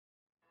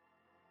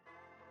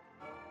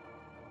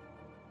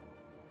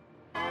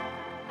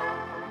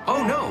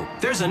Whoa,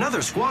 there's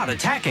another squad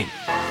attacking.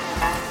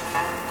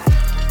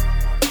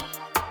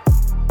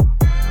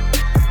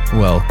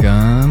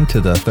 Welcome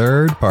to The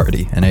Third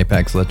Party, an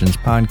Apex Legends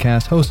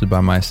podcast hosted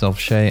by myself,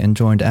 Shay, and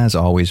joined as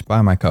always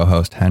by my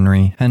co-host,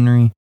 Henry.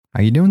 Henry,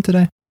 how you doing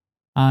today?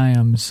 I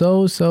am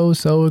so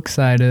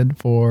excited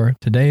for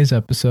today's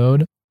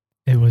episode.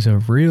 It was a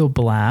real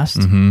blast.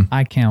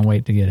 I can't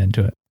wait to get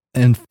into it.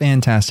 And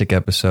fantastic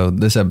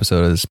episode. This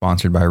episode is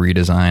sponsored by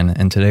Redesign,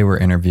 and today we're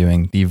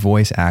interviewing the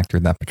voice actor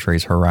that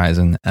portrays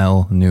Horizon,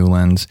 Elle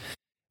Newlands.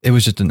 It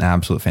was just an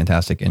absolute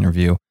fantastic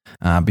interview.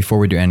 Before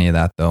we do any of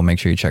that, though, make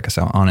sure you check us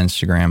out on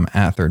Instagram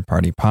at Third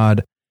Party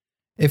Pod.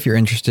 If you're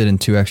interested in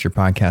 2 extra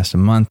podcasts a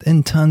month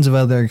and tons of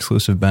other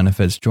exclusive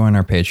benefits, join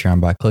our Patreon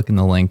by clicking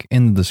the link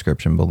in the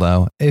description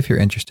below. If you're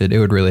interested, it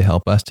would really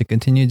help us to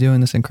continue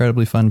doing this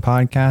incredibly fun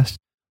podcast.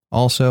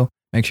 Also,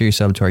 make sure you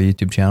sub to our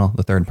YouTube channel,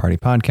 The Third Party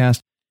Podcast,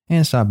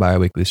 and stop by our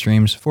weekly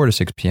streams, 4 to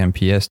 6 p.m.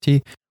 PST.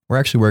 We're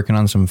actually working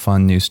on some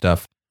fun new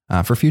stuff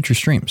for future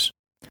streams.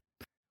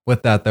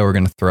 With that, though, we're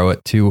going to throw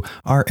it to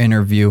our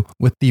interview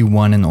with the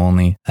one and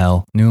only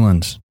Elle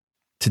Newlands.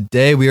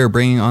 Today, we are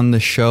bringing on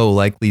the show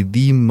likely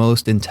the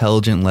most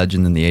intelligent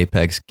legend in the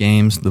Apex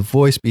games, the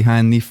voice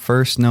behind the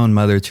first known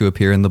mother to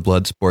appear in the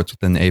blood sports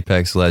within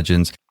Apex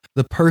Legends,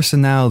 the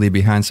personality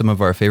behind some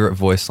of our favorite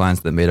voice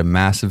lines that made a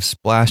massive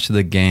splash to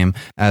the game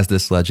as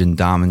this legend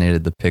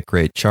dominated the pick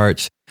rate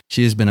charts.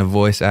 She has been a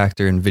voice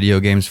actor in video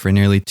games for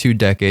nearly 2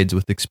 decades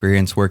with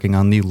experience working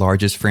on the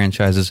largest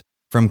franchises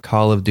from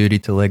Call of Duty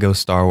to Lego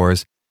Star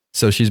Wars,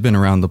 so she's been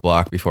around the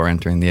block before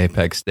entering the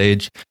Apex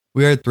stage.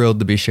 We are thrilled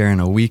to be sharing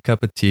a wee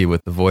cup of tea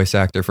with the voice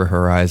actor for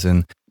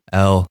Horizon,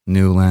 Elle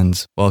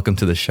Newlands. Welcome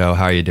to the show.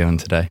 How are you doing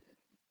today?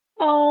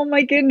 Oh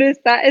my goodness,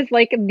 that is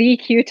like the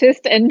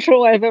cutest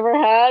intro I've ever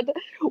had.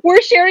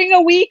 We're sharing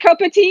a wee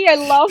cup of tea. I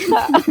love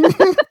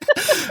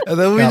that. And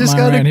then we just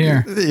got right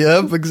here.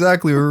 Yep,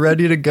 exactly. We're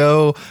ready to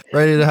go,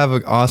 ready to have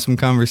an awesome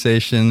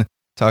conversation,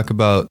 talk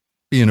about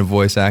being a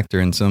voice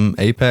actor in some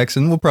Apex,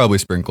 and we'll probably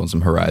sprinkle in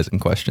some Horizon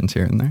questions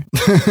here and there.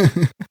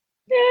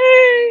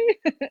 Yay!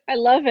 I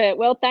love it.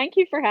 Well, thank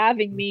you for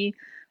having me.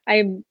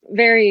 I'm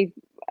very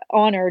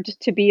honored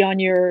to be on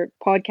your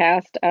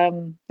podcast.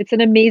 It's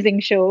an amazing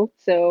show,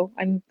 so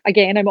I'm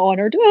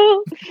honored.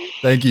 Oh.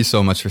 Thank you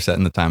so much for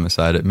setting the time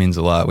aside. It means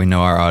a lot. We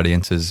know our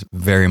audience is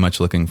very much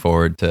looking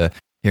forward to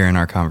hearing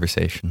our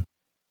conversation.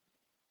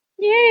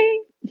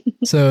 Yay!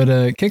 So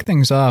to kick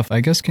things off,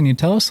 I guess, can you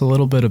tell us a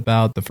little bit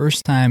about the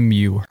first time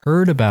you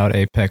heard about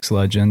Apex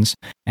Legends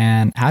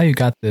and how you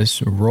got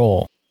this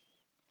role?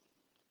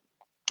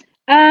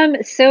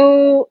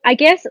 So I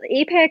guess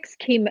Apex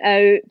came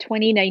out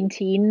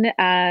 2019,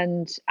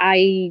 and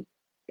I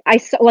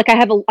saw, like, I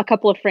have a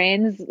couple of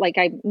friends, like,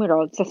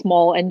 it's a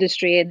small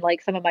industry, and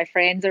like some of my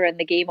friends are in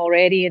the game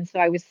already, and so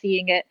I was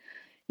seeing it,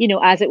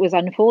 as it was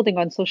unfolding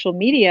on social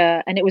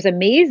media, and it was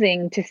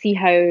amazing to see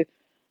how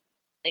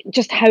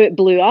it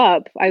blew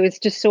up. I was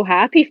just so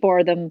happy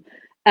for them,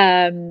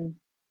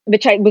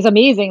 which was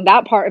amazing.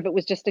 That part of it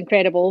was just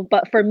incredible.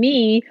 But for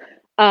me,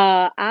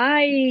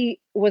 I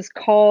was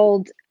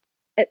called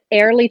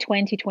early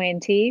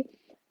 2020.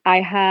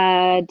 I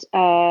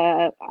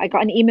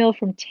got an email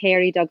from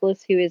Terry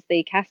Douglas, who is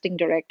the casting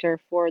director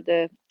for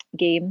the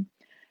game,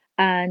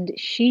 and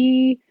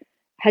she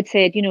had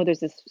said, there's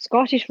this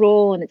Scottish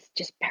role and it's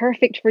just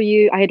perfect for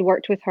you. I had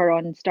worked with her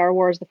on Star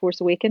Wars: The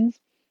Force Awakens.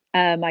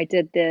 I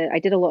did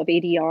a lot of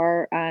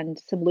ADR and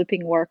some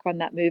looping work on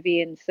that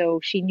movie, and so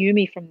she knew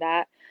me from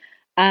that.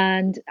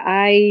 And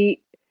I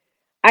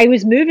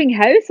was moving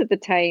house at the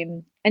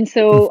time, and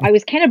so I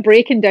was kind of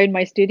breaking down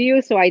my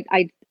studio. So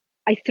I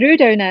threw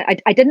down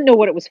I didn't know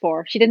what it was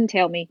for. She didn't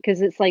tell me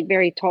because it's like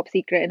very top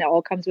secret and it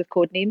all comes with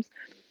code names.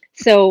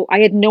 So I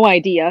had no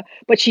idea,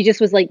 but she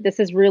just was like, "This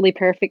is really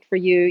perfect for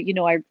you.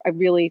 I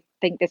really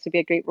think this would be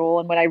a great role."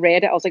 And when I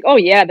read it, I was like, "Oh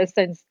yeah, this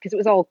sounds," because it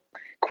was all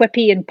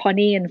quippy and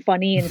punny and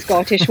funny and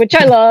Scottish, which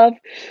I love.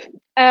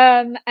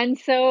 And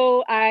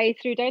so I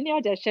threw down the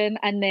audition,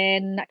 and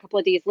then a couple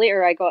of days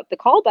later, I got the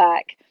call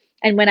back.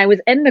 And when I was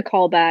in the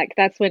callback,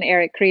 that's when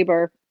Eric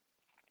Kraber,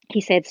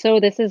 he said, "So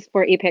this is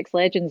for Apex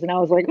Legends," and I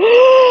was like,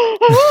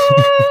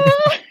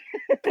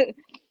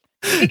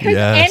 because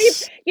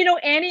yes.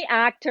 any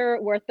actor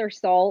worth their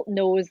salt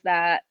knows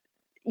that,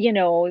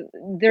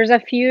 there's a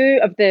few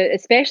of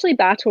especially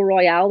Battle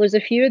Royale, there's a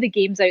few of the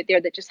games out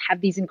there that just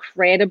have these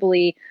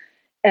incredibly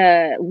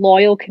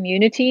loyal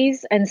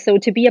communities, and so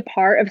to be a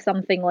part of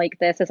something like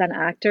this as an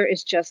actor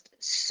is just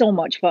so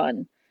much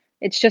fun.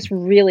 It's just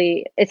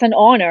really, it's an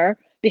honor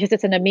because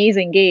it's an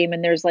amazing game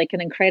and there's like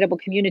an incredible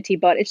community,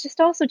 but it's just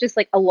also just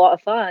like a lot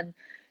of fun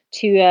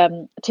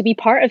to be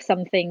part of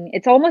something.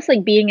 It's almost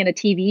like being in a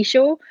TV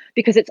show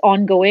because it's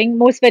ongoing.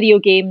 Most video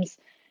games,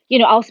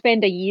 I'll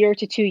spend a year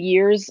to 2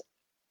 years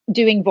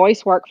doing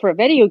voice work for a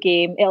video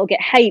game. It'll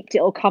get hyped,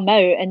 it'll come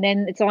out, and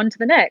then it's on to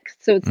the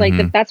next. So it's like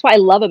that's what I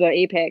love about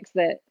Apex,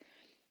 that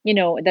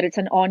that it's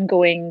an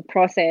ongoing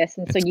process,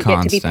 and so it's you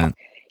constant.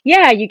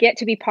 get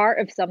to be part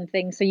of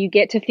something. So you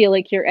get to feel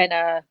like you're in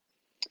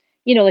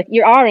like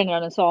you are in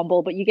an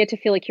ensemble, but you get to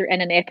feel like you're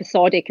in an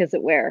episodic, as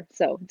it were.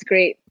 So it's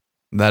great.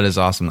 That is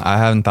awesome. I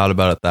haven't thought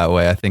about it that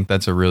way. I think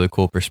that's a really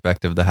cool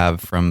perspective to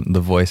have from the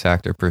voice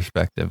actor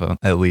perspective,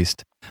 at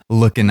least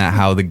looking at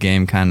how the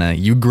game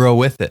you grow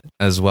with it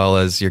as well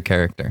as your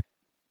character.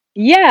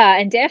 Yeah,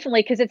 and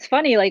definitely, because it's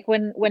funny, like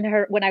when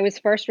I was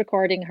first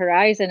recording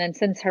Horizon, and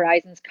since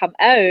Horizon's come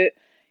out,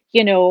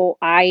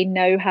 I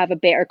now have a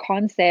better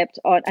concept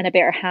on and a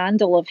better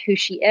handle of who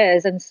she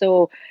is. And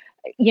so,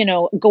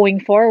 going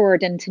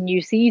forward into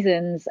new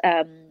seasons,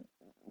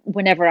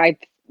 whenever I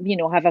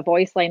have a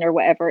voice line or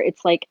whatever,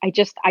 it's like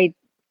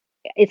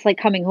it's like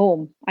coming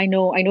home. I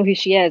know who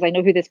she is. I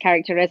know who this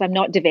character is. I'm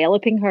not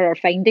developing her or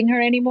finding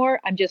her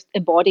anymore. I'm just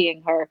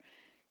embodying her.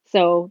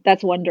 So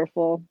that's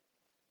wonderful.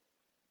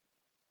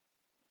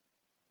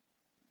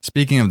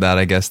 Speaking of that,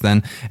 I guess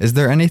then, is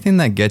there anything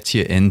that gets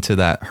you into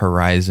that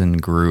Horizon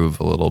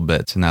groove a little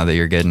bit? So now that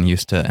you're getting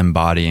used to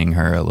embodying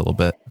her a little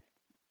bit.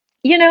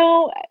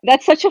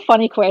 That's such a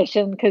funny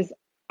question, because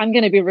I'm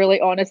going to be really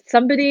honest.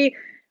 Somebody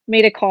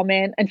made a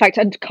comment. In fact,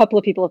 a couple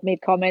of people have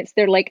made comments.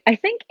 They're like, I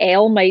think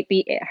Elle might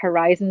be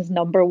Horizon's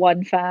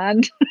 #1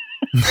 fan.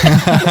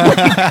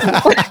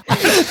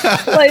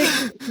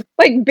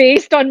 like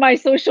based on my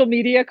social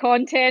media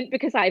content,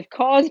 because I've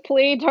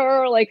cosplayed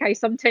her. Like, I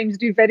sometimes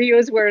do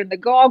videos wearing the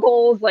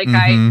goggles. Like,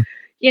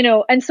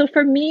 and so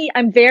for me,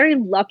 I'm very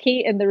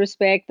lucky in the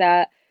respect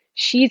that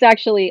she's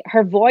actually,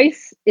 her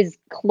voice is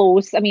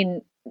close. I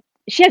mean,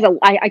 she has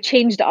I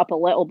changed it up a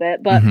little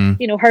bit, but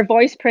her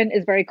voice print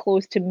is very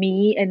close to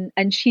me,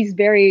 and she's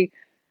very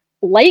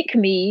like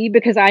me,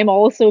 because I'm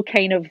also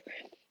kind of,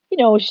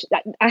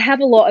 I have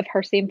a lot of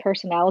her same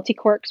personality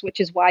quirks, which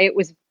is why it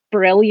was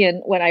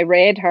brilliant when I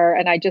read her.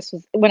 And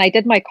when I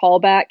did my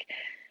callback,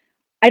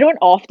 I don't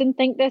often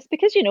think this,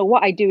 because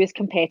what I do is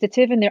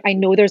competitive, and I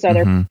know there's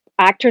other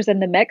actors in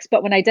the mix,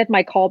 but when I did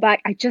my callback,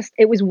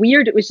 it was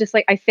weird. It was just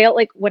like, I felt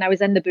like when I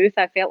was in the booth,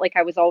 I felt like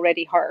I was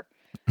already her.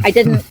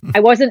 I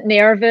wasn't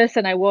nervous,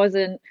 and I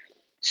wasn't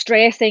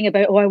stressing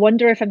about, I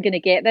wonder if I'm going to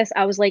get this.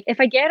 I was like, if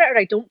I get it or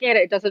I don't get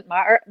it, it doesn't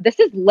matter. This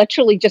is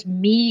literally just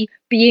me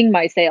being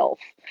myself.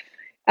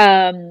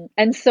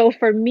 And so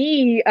for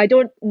me, I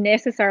don't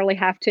necessarily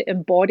have to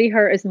embody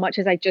her as much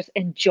as I just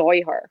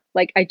enjoy her.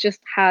 Like, I just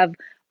have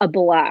a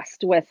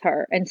blast with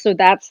her. And so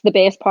that's the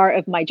best part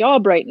of my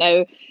job right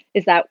now,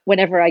 is that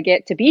whenever I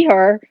get to be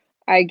her,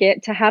 I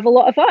get to have a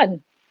lot of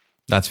fun.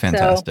 That's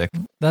fantastic.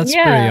 That's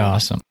pretty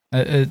awesome.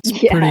 It's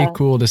pretty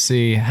cool to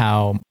see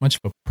how much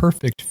of a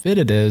perfect fit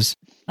it is,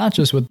 not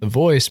just with the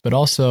voice, but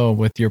also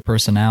with your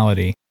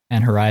personality,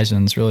 and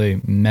Horizon's really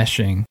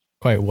meshing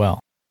quite well.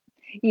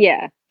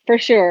 Yeah, for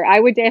sure. I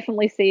would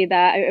definitely say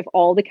that out of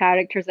all the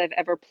characters I've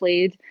ever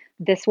played,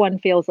 this one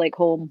feels like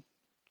home.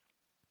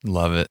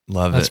 Love it.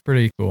 That's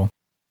pretty cool.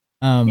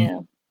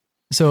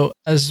 So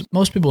as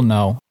most people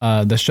know,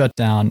 the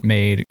shutdown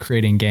made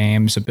creating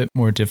games a bit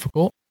more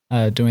difficult,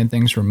 doing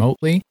things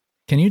remotely.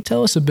 Can you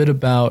tell us a bit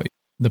about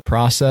the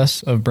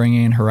process of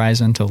bringing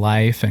Horizon to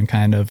life, and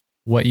kind of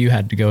what you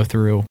had to go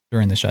through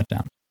during the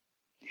shutdown?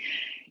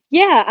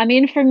 Yeah, I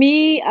mean, for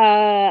me,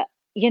 I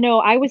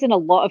was in a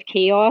lot of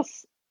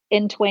chaos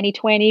in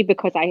 2020,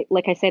 because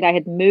like I said, I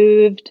had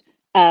moved.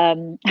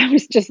 I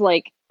was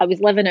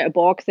living out of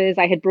boxes.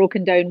 I had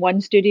broken down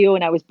one studio,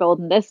 and I was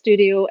building this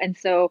studio. And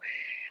so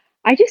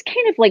I just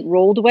kind of like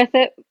rolled with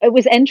it. It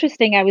was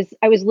interesting.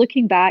 I was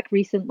looking back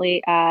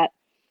recently at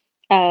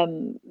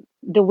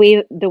the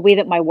way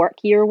that my work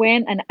year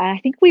went, and I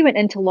think we went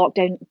into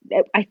lockdown.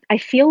 I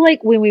feel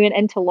like when we went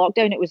into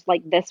lockdown, it was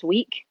like this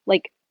week,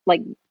 like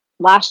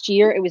last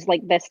year. It was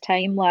like this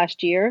time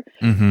last year.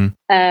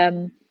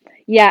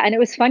 Yeah, and it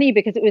was funny,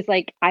 because it was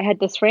like, I had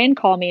this friend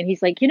call me, and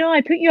he's like,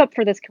 I put you up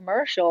for this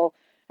commercial,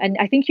 and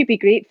I think you'd be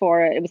great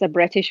for it. It was a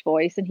British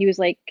voice, and he was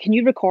like, can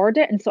you record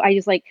it? And so I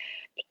was like,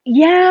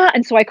 yeah.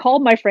 And so I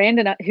called my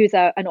friend, who's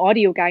an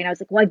audio guy, and I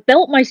was like, well, I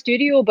built my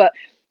studio, but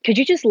could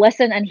you just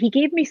listen? And he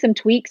gave me some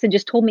tweaks and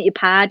just told me to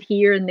pad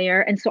here and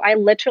there. And so I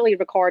literally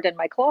record in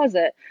my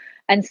closet.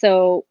 And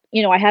so,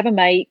 I have a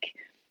mic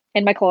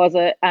in my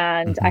closet,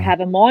 and I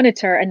have a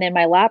monitor, and then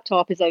my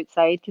laptop is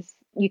outside, because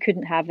you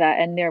couldn't have that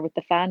in there with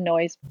the fan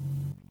noise.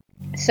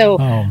 So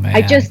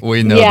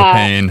we know the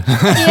pain.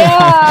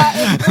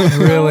 Yeah,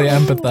 really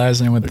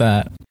empathizing with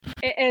that.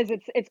 It is.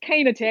 It's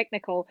kind of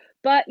technical,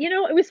 but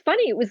it was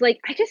funny. It was like,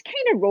 I just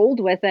kind of rolled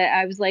with it.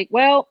 I was like,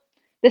 well,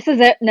 this is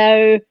it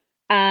now.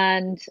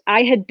 And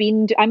I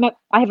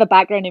have a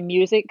background in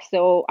music,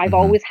 so I've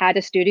always had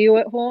a studio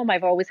at home.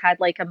 I've always had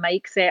like a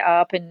mic set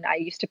up, and I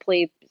used to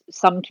play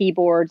some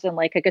keyboards and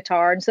like a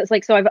guitar. And so it's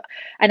like, I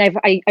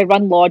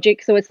run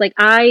Logic. So it's like,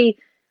 I've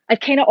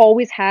kind of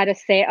always had a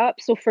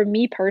setup. So for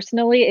me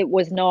personally, it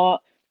was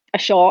not a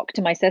shock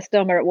to my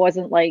system, or it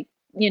wasn't like,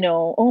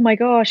 oh my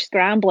gosh,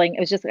 scrambling.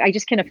 It was just, I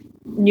just kind of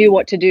knew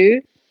what to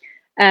do.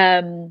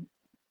 But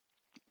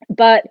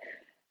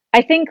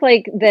I think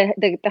like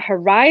the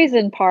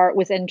Horizon part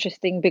was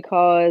interesting,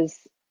 because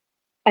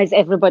as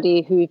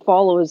everybody who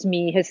follows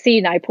me has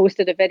seen, I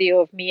posted a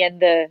video of me in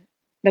the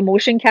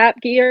motion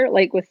cap gear,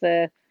 like with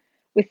the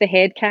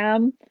head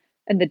cam.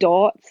 and the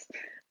dots.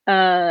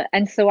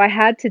 And so I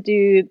had to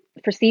do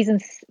for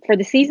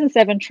the season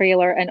 7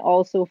 trailer, and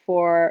also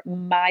for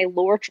my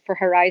for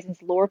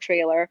Horizon's lore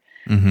trailer,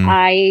 Mm-hmm.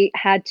 I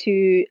had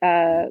to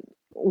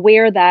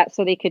wear that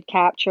so they could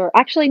capture.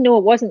 Actually, no,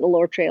 it wasn't the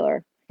lore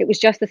trailer. It was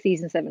just the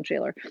season 7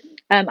 trailer.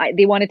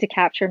 They wanted to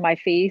capture my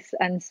face,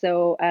 and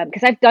so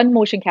because I've done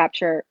motion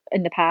capture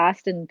in the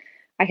past, and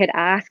I had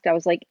asked, I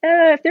was like,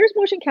 if there's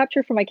motion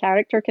capture for my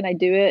character, can I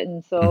do it?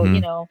 And so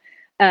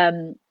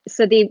Mm-hmm.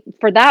 so they,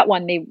 for that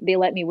one, they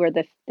let me wear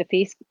the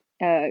face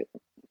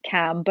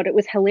cam, but it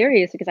was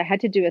hilarious because I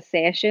had to do a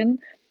session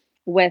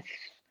with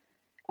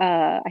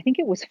I think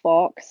it was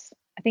Fox.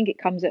 I think it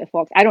comes out of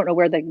Fox. I don't know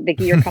where the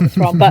gear comes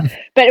from, but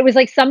it was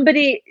like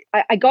somebody,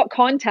 I got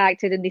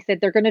contacted and they said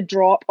they're going to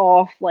drop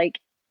off like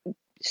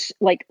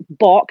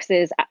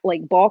boxes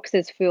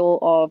full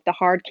of the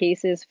hard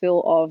cases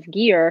full of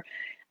gear,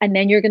 and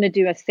then you're going to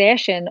do a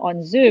session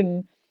on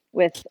Zoom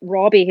with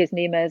Robbie, his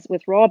name is,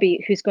 with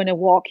Robbie, who's going to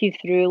walk you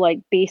through like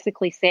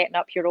basically setting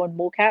up your own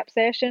mocap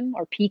session,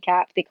 or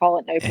PCAP they call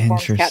it now,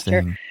 performance capture.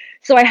 Interesting.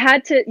 So I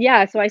had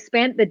to, so I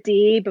spent the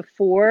day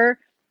before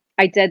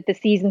I did the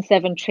season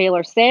 7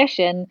 trailer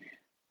session.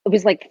 It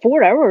was like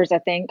 4 hours, I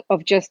think,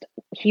 of just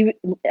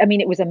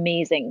it was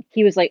amazing.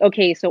 He was like,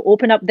 okay, so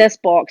open up this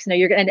box. Now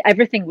and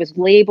everything was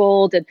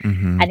labeled, and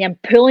Mm-hmm. and I'm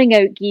pulling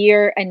out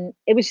gear, and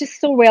it was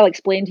just so well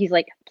explained. He's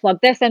like, plug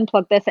this in,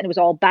 and it was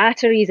all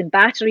batteries and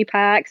battery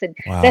packs, and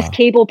this Wow.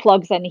 cable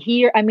plugs in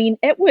here. I mean,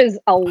 it was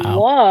a Wow.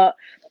 lot,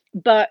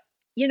 but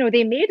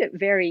they made it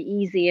very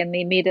easy, and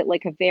they made it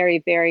like a very,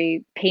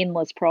 very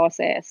painless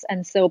process.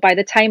 And so by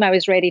the time I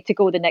was ready to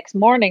go the next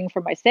morning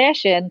for my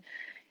session,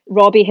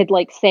 Robbie had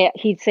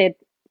he'd said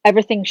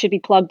everything should be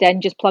plugged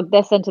in, just plug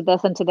this into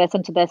this, into this,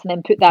 into this, and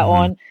then put that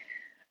Mm-hmm. on.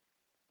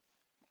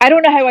 I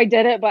don't know how I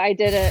did it, but I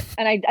did it,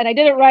 and I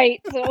did it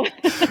right. So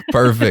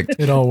Perfect.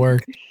 It all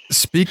worked.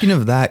 Speaking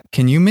of that,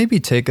 can you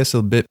maybe take us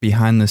a bit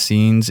behind the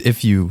scenes,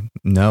 if you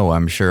know,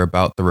 I'm sure,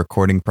 about the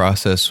recording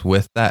process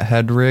with that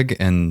head rig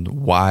and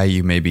why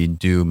you maybe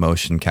do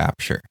motion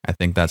capture? I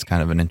think that's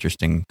kind of an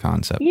interesting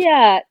concept.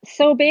 Yeah,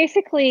 so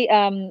basically,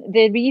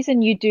 the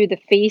reason you do the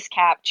face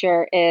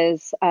capture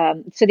is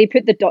so they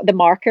put the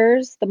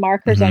markers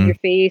Mm-hmm. on your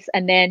face,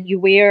 and then you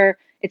wear,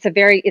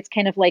 it's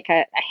kind of like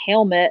a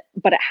helmet,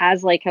 but it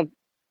has like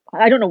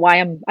I don't know why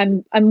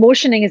I'm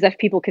motioning as if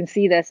people can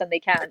see this and they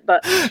can't,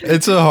 but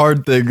It's a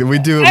hard thing. We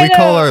I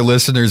call know. our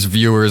listeners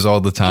viewers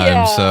all the time.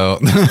 Yeah. So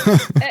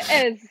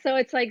It is. So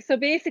it's like, so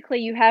basically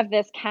you have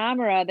this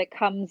camera that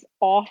comes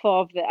off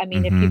of if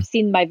Mhm. you've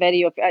seen my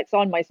video, it's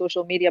on my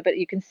social media, but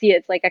you can see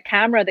it's like a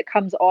camera that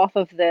comes off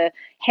of the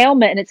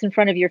helmet, and it's in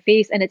front of your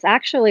face, and it's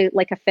actually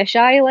like a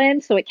fisheye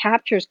lens. So it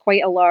captures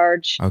quite a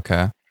large,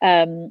 Okay.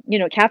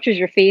 it captures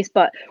your face,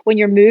 but when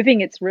you're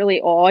moving, it's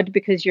really odd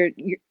because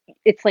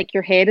it's like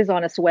your head is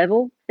on a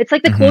swivel. It's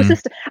like the Mhm.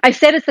 closest, I've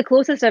said it's the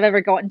closest I've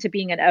ever gotten to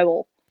being an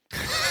owl.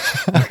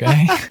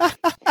 Okay.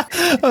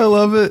 I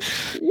love it.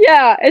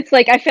 Yeah, it's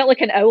like I felt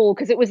like an owl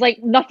because it was like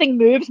nothing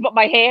moves, but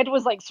my head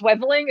was like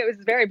swiveling. It was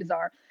very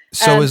bizarre.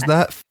 So is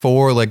that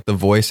for like the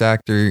voice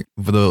actor,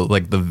 for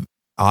the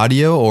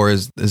audio, or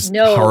is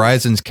No.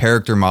 Horizon's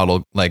character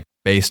model like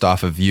based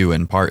off of you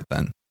in part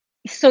then?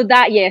 So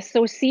that, yes.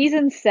 So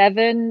season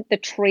 7, the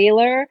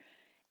trailer,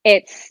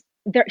 it's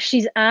there.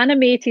 She's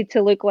animated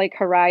to look like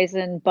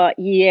Horizon, but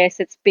yes,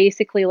 it's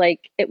basically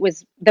like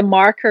the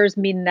markers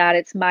mean that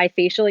it's my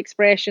facial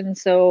expression.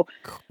 So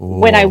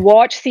when I Cool.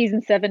 watch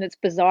season 7, it's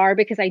bizarre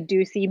because I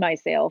do see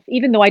myself,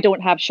 even though I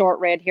don't have short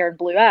red hair and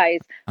blue eyes.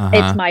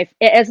 Uh-huh.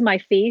 It is my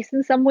face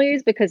in some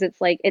ways, because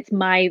it's like it's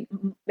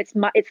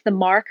the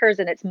markers,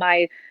 and it's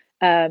my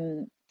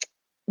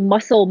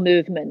muscle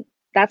movement.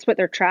 That's what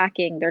they're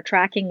tracking. They're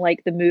tracking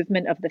like the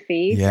movement of the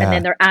face, and Yeah.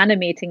 then they're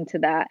animating to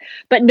that.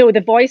 But no,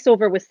 the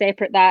voiceover was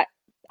separate. That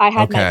I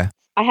had Okay.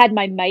 I had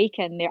my mic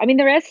in there. I mean,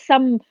 there's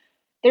some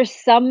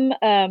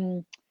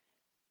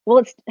well,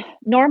 it's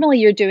normally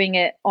you're doing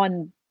it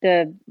on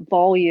the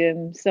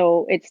volume,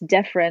 so it's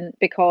different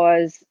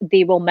because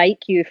they will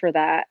mic you for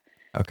that.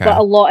 Okay. But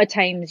a lot of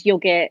times you'll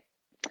get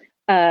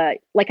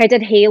like I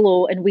did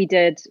Halo, and we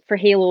did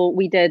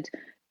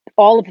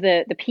all of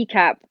the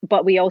PCAP,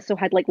 but we also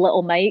had like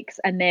little mics,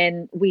 and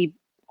then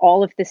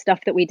all of the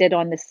stuff that we did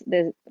on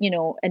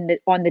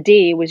on the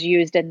day was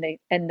used in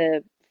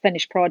the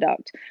finished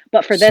product.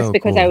 But for this, So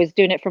because I cool. was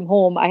doing it from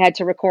home, I had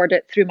to record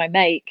it through my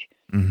mic.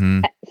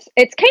 Mm-hmm.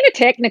 It's kind of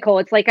technical.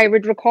 It's like I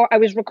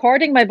was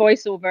recording my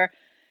voiceover,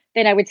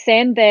 then I would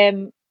send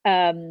them,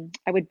 I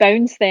would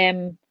bounce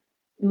them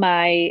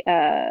my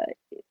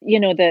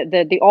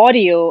the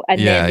audio, and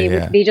Yeah,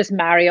 then they just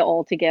marry it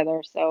all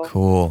together. So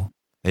Cool.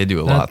 They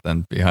do a That- lot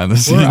then behind the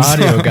We're scenes.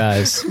 audio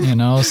guys,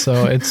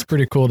 so it's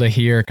pretty cool to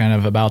hear kind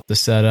of about the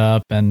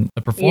setup, and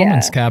the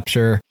performance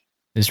capture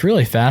is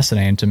really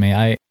fascinating to me.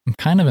 I'm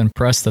kind of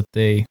impressed that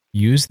they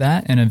use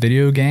that in a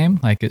video game.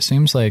 Like, it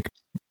seems like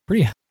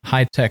pretty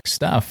high tech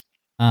stuff,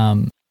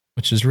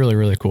 which is really,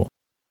 really cool.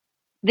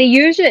 they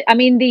use it. I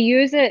mean, they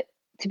use it,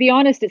 to be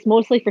honest, it's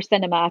mostly for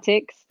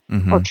cinematics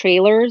Mhm. or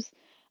trailers.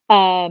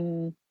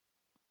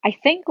 I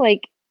think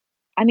like,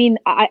 I mean,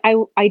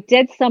 I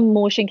did some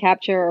motion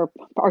capture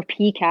or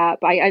PCAP.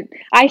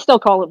 I still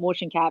call it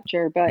motion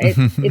capture, but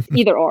it's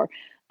either or.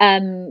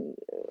 Um,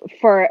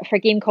 for a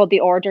game called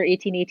The Order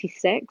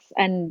 1886,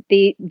 and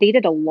they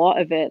did a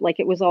lot of it. Like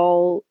it was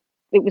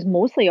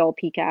mostly all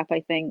PCAP,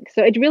 I think.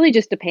 So it really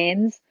just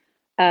depends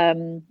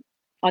um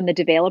on the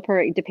developer.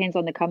 It depends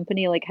on the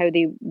company, like how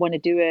they want to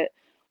do it.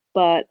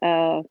 But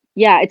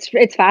yeah,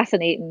 it's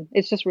fascinating.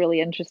 It's just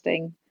really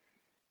interesting.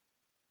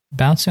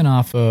 Bouncing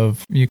off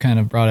of, you kind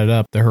of brought it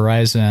up, the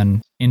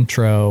Horizon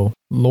intro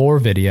lore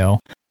video,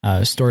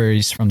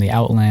 stories from the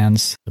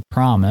Outlands, The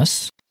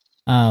Promise.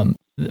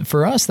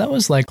 For us, that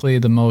was likely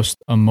the most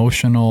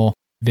emotional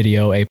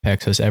video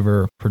Apex has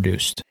ever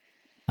produced.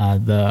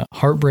 The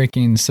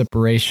heartbreaking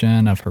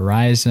separation of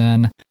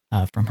Horizon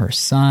from her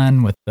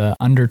son with the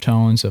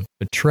undertones of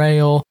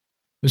betrayal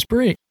was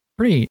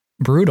pretty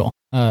brutal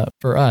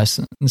for us.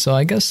 And so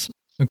I guess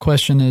the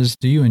question is,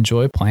 do you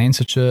enjoy playing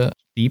such a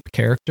deep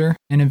character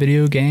in a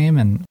video game?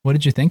 And what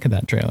did you think of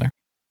that trailer?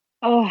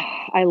 Oh,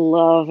 I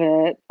love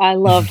it. I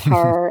love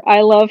her.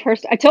 I love her.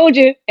 I told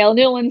you, Elle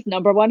Newland's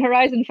 #1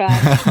 Horizon fan.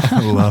 I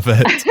love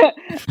it.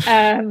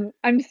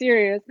 I'm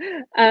serious.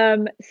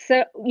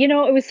 So,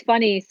 it was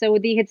funny. So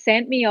they had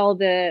sent me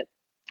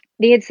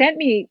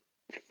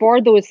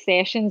for those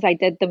sessions. I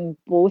did them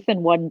both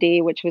in one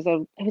day, which was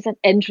it was an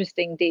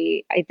interesting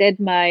day. I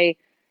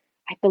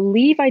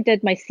believe I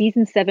did my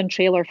season 7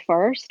 trailer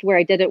first, where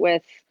I did it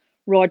with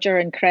Roger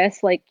and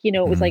Chris. Like,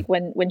 it was like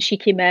when she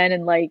came in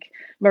and like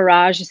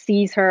Mirage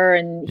sees her,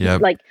 and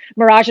Yep. like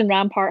Mirage and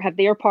Rampart have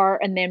their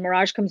part, and then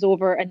Mirage comes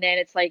over, and then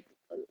it's like,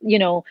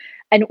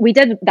 and we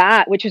did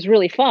that, which was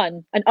really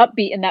fun and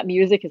upbeat, and that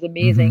music is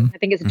amazing. I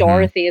think it's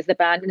Dorothy is the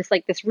band, and it's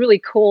like this really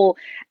cool.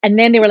 And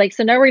then they were like,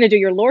 so now we're going to do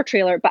your lore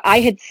trailer. But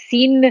I had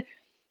seen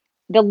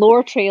the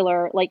lore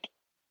trailer, like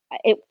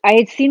I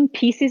had seen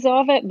pieces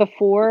of it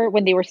before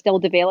when they were still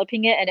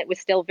developing it, and it was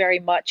still very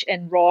much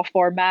in raw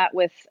format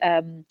with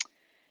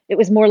it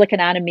was more like an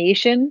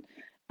animation.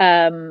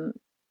 Um,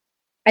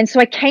 and so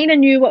I kind of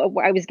knew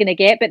what I was going to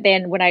get, but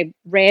then when I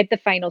read the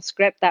final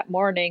script that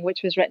morning,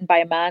 which was written by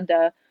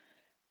Amanda,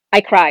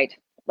 I cried.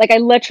 Like I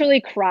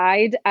literally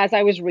cried as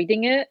I was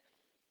reading it.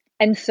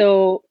 And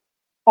so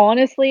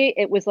honestly,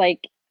 it was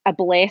like a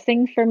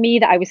blessing for me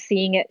that I was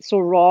seeing it so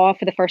raw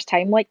for the first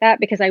time like that,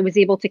 because I was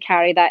able to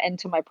carry that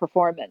into my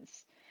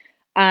performance.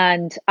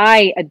 And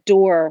I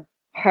adore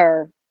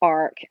her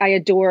arc. I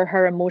adore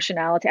her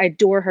emotionality. I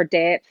adore her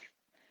depth,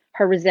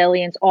 her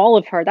resilience, all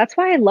of her. That's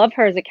why I love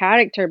her as a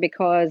character,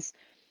 because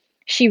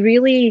she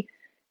really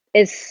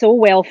is so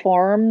well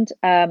formed.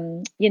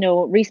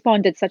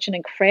 Respawn did such an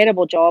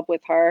incredible job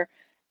with her,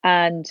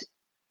 and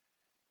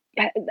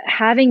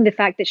having the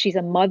fact that she's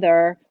a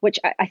mother, which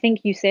I think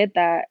you said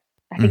that.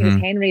 I think it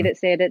was Henry that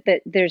said it,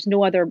 that there's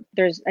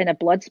in a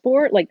blood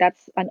sport, like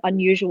that's an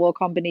unusual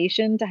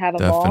combination to have a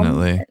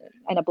Definitely. mom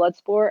in a blood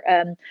sport.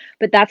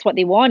 But that's what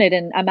they wanted,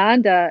 and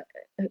Amanda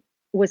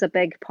was a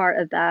big part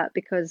of that,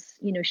 because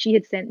she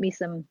had sent me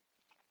some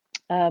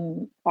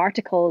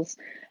articles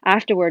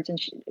afterwards,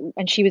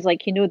 and she was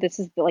like, this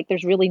is like,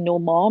 there's really no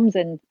moms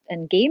in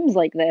games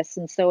like this,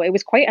 and so it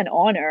was quite an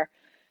honor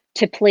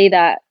to play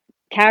that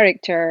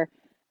character.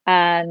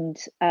 And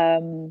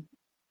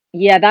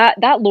yeah,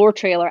 that lore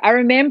trailer, I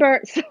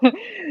remember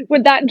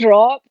when that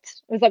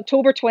dropped, it was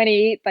October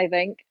 28th, I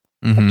think,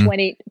 of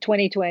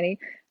 2020.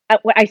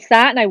 I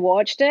sat and I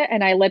watched it,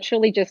 and I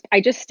literally just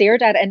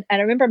stared at it, and I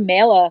remember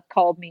Mela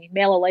called me,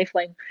 Mela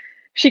Lifeline.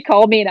 She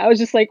called me, and I was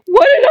just like,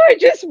 what did I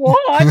just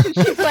watch? And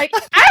she's like,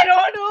 I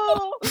don't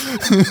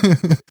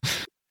know.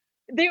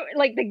 They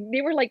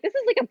were like, this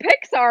is like a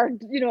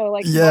Pixar,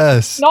 like,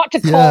 yes, not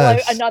to call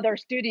out another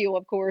studio,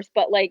 of course,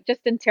 but like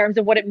just in terms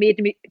of what it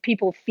made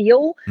people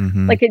feel,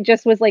 like it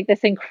just was like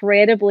this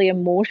incredibly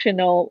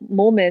emotional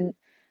moment.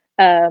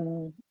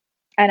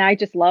 And I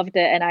just loved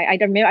it. And I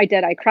remember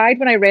I cried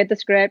when I read the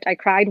script. I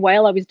cried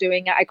while I was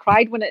doing it. I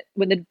cried when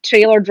the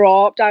trailer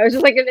dropped. I was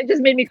just like, it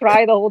just made me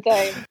cry the whole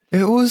time.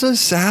 It was a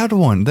sad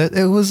one. That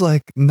it was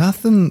like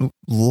nothing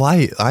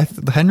light.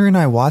 Henry and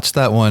I watched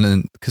that one,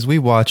 and because we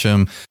watch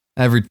them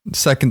every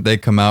second they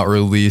come out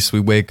release, we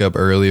wake up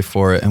early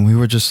for it, and we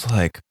were just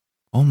like,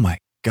 oh my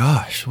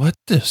gosh, what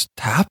just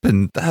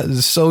happened? That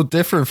is so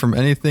different from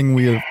anything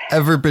we have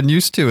ever been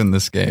used to in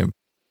this game.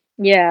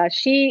 Yeah,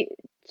 she's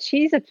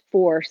a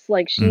force.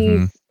 Like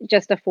she's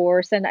just a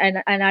force. And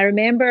I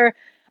remember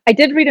I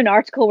did read an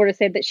article where it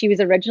said that she was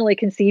originally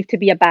conceived to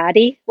be a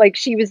baddie. Like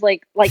she was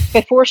like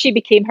before she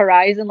became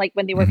Horizon, like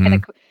when they were kind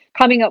of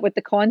coming up with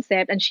the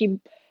concept, and she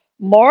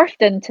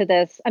morphed into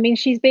this. I mean,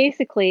 she's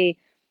basically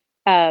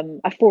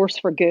a force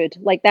for good.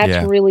 Like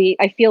that's really,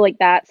 I feel like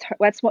that's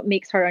what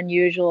makes her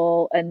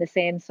unusual in the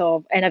sense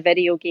of, in a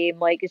video game.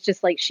 Like it's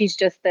just like she's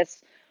just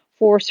this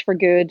force for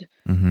good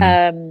in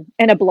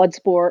a blood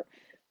sport.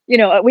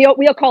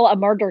 We'll call it a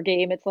murder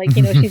game. It's like,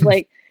 she's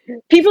like,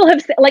 people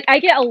have, like, I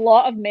get a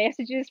lot of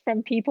messages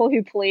from people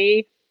who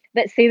play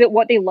that say that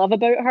what they love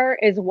about her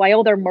is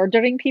while they're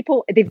murdering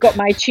people, they've got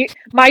my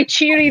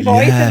cheery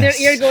voice in their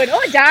ear going,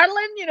 "Oh,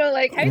 darling,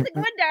 like how's it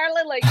going,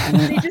 darling?" Like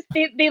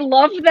they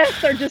love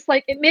this. They're just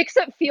like, it makes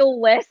it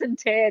feel less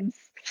intense.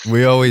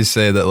 We always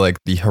say that like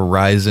the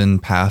Horizon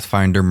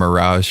Pathfinder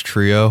Mirage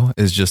trio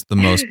is just the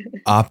most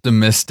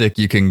optimistic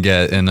you can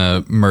get in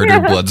a murder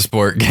blood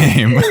sport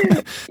game.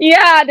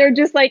 Yeah, they're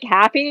just like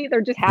happy. They're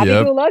just happy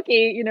go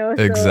lucky, So,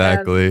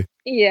 exactly.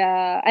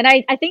 Yeah, and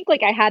I think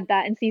like I had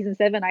that in season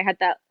 7. I had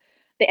that.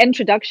 The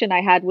introduction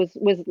I had was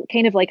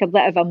kind of like a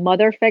bit of a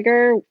mother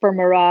figure for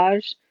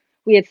Mirage.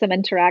 We had some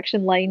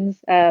interaction lines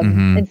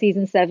in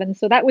season 7,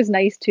 so that was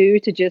nice too,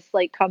 to just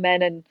like come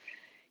in and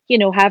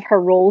have her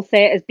role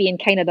set as being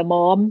kind of the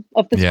mom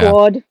of the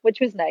squad, which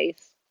was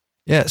nice.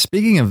 Yeah,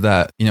 speaking of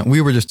that,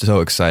 we were just so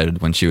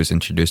excited when she was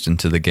introduced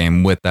into the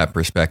game with that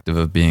perspective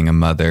of being a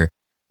mother,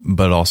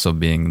 but also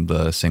being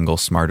the single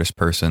smartest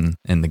person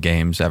in the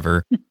games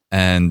ever.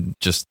 And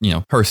just,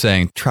 her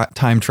saying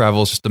time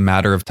travel is just a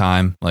matter of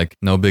time, like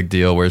no big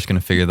deal. We're just going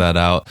to figure that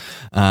out.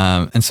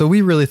 And so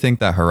we really think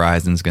that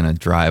Horizon's going to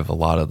drive a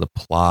lot of the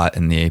plot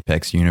in the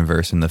Apex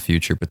universe in the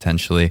future,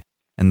 potentially.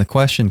 And the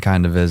question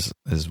kind of is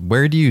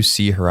where do you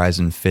see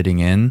Horizon fitting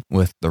in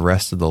with the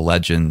rest of the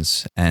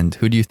Legends? And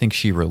who do you think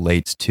she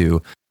relates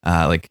to?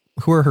 Like,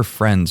 who are her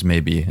friends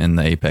maybe in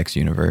the Apex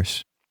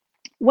universe?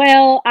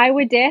 Well, I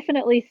would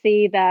definitely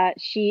say that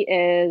she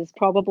is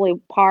probably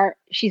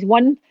she's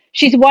one,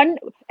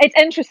 it's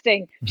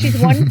interesting. She's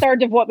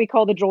 1/3 of what we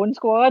call the drone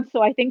squad.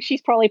 So I think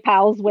she's probably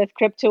pals with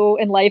Crypto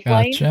and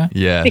Lifeline. Gotcha.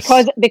 Yes.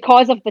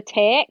 Because of the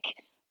tech.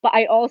 But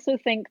I also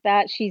think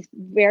that she's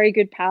very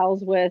good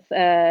pals with,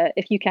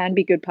 if you can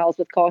be good pals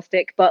with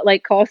Caustic, but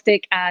like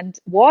Caustic and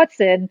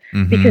Watson,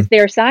 because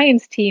they're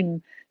science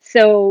team.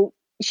 So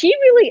she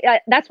really,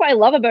 that's what I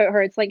love about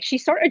her. It's like she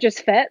sort of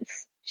just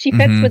fits. She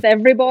fits with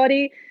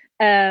everybody.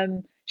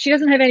 She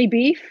doesn't have any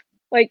beef.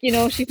 Like,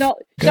 she's not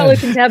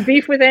looking to have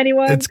beef with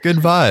anyone. It's good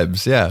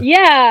vibes. Yeah.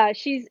 Yeah.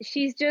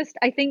 She's just,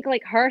 I think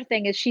like her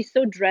thing is she's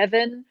so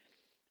driven.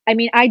 I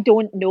mean, I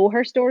don't know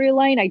her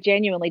storyline. I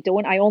genuinely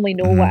don't. I only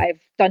know what I've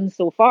done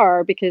so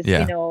far because,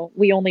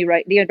 we only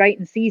write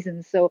in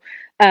seasons. So,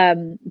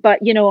 but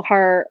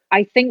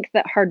I think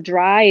that her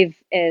drive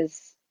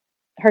is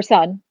her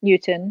son,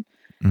 Newton,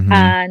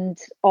 and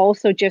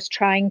also just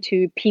trying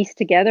to piece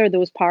together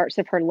those parts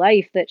of her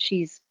life that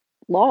she's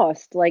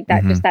lost, like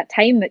that, just that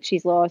time that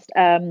she's lost.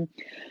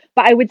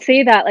 But I would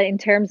say that, like, in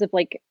terms of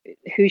like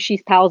who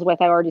she's pals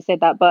with, I already said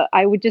that, but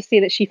I would just say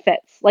that she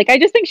fits. Like, I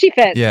just think she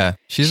fits. Yeah,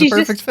 she's a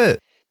perfect fit.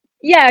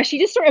 Yeah, she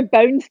just sort of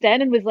bounced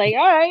in and was like,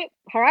 all right,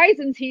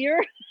 Horizon's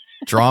here.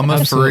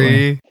 Drama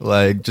free,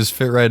 like just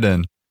fit right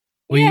in.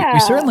 We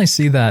certainly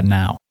see that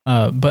now.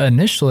 But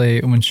initially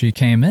when she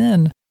came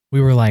in,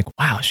 we were like,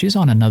 wow, she's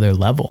on another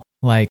level.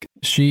 Like,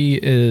 she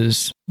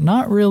is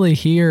not really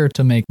here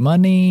to make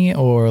money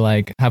or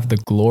like have the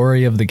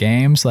glory of the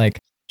games. Like,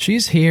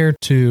 she's here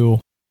to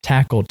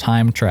tackle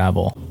time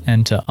travel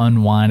and to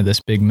unwind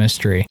this big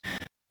mystery.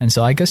 And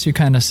so I guess you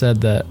kind of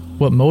said that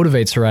what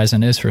motivates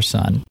Horizon is her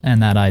son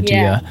and that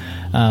idea.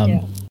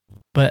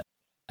 But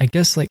I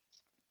guess, like,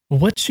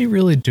 what's she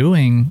really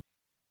doing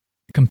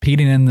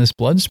competing in this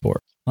blood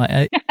sport?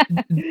 Like,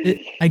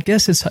 I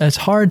guess it's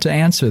hard to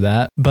answer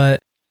that, but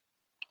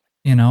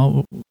in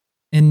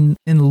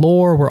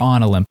lore, we're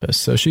on Olympus,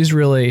 so she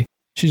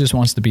just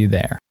wants to be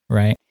there,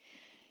 right?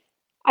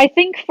 I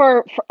think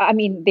for I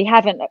mean, they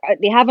haven't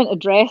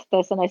addressed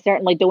this, and I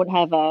certainly don't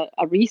have a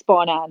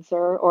Respawn answer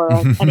or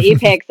an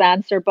Apex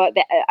answer, but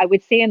I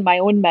would say in my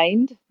own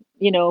mind,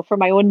 for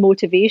my own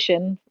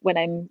motivation when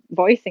I'm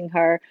voicing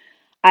her,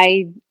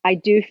 I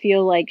do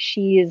feel like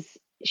she's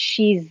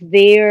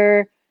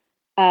there.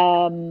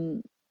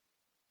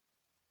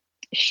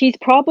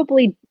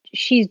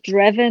 She's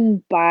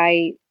driven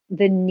by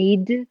the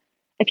need.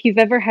 If you've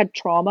ever had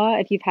trauma,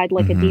 if you've had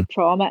like a deep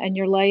trauma in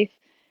your life,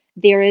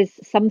 there is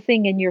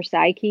something in your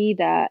psyche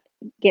that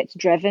gets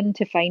driven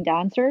to find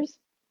answers.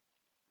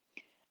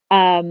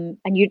 And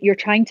you're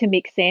trying to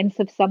make sense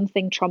of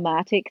something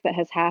traumatic that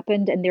has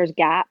happened, and there's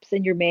gaps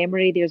in your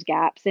memory, there's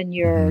gaps in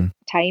your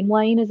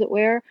timeline, as it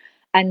were.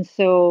 And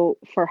so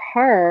for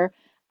her,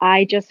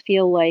 I just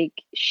feel like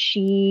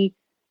she's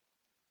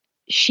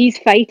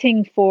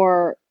fighting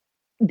for,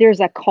 there's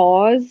a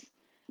cause.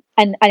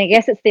 And I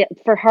guess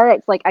for her,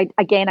 it's like, I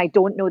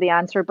don't know the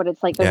answer, but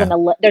it's like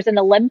there's an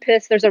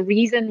Olympus, there's a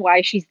reason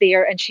why she's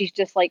there, and she's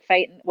just like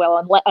fighting. Well,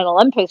 on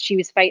Olympus, she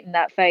was fighting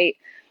that fight,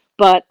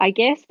 but I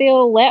guess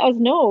they'll let us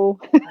know.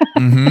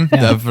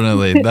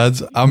 Definitely,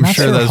 I'm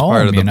sure that's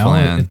part of the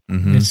plan.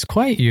 It's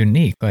quite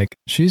unique. Like,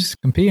 she's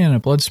competing in a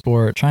blood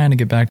sport, trying to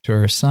get back to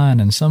her son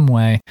in some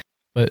way,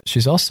 but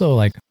she's also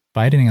like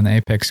fighting in the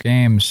Apex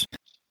games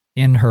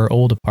in her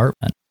old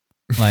apartment.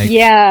 Like,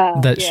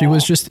 she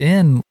was just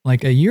in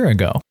like a year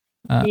ago.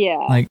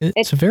 Like,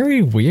 it's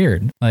very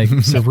weird. Like,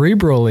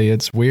 cerebrally,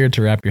 it's weird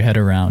to wrap your head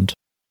around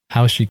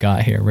how she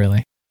got here,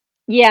 really.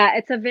 Yeah,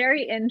 it's a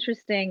very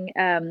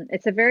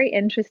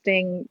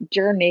interesting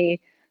journey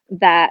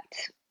that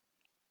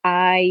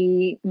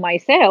I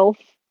myself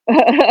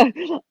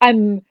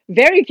I'm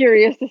very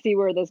curious to see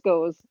where this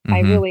goes.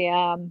 I Mm-hmm. really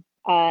am.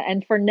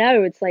 And for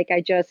now, it's like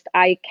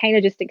I kind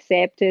of just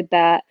accepted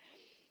that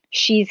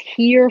she's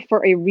here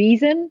for a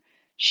reason.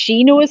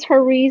 She knows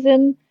her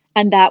reason,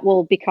 and that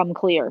will become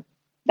clear.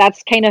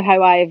 That's kind of how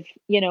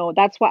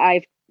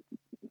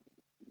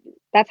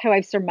that's how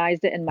I've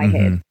surmised it in my Mm-hmm.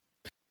 head.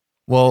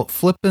 Well,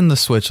 flipping the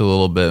switch a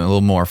little bit, a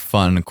little more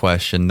fun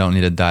question. Don't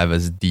need to dive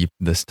as deep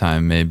this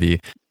time, maybe.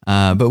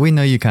 But we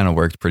know you kind of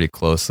worked pretty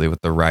closely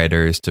with the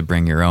writers to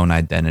bring your own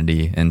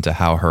identity into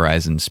how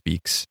Horizon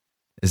speaks.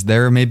 Is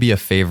there maybe a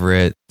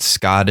favorite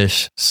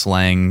Scottish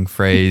slang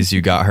phrase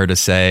you got her to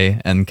say?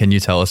 And can you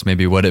tell us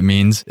maybe what it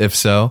means, if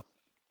so?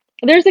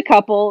 There's a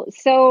couple.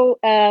 So,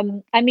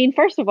 I mean,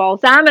 first of all,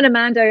 Sam and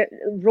Amanda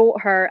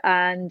wrote her,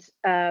 and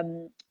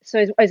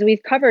so as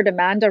we've covered,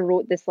 Amanda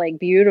wrote this like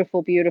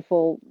beautiful,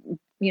 beautiful,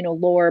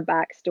 lore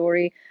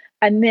backstory.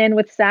 And then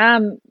with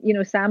Sam,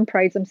 Sam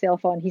prides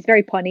himself on he's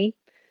very punny,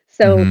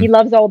 so Mm-hmm. he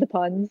loves all the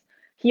puns.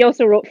 He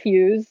also wrote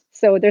Fuse,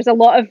 so there's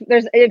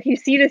if you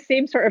see the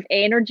same sort of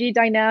energy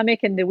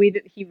dynamic in the way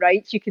that he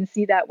writes, you can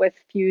see that with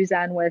Fuse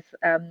and with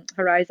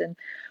Horizon.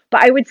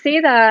 But I would say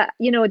that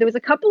there was a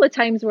couple of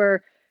times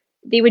where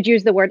they would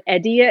use the word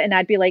idiot, and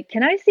I'd be like,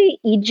 can I say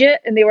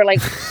Egypt? And they were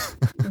like,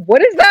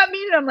 what does that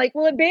mean? And I'm like,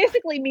 well, it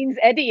basically means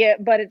idiot,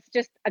 but it's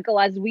just a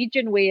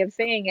Glaswegian way of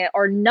saying it,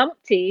 or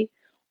numpty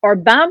or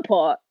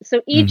bampot.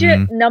 So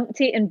Egypt, Mm-hmm.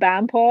 numpty, and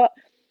bampot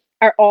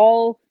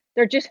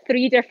they're just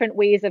three different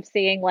ways of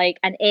saying like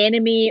an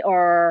enemy,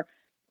 or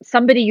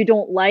somebody you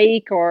don't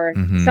like, or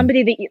Mm-hmm.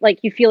 somebody that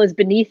you feel is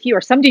beneath you,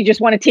 or somebody you just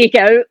want to take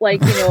out,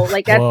 like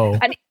like Whoa.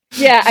 an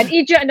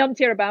Egypt, a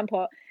numpty, or a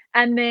bampot.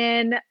 And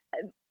then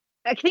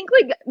I think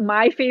like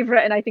my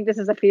favorite, and I think this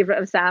is a favorite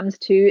of Sam's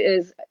too,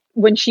 is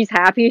when she's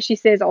happy, she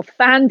says, "Oh,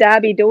 fan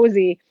dabby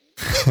dozy."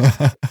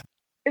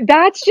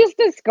 That's just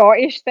a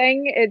Scottish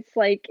thing.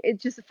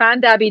 It's just fan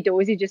dabby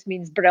dozy just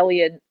means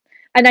brilliant.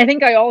 And I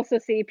think I also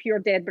say pure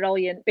dead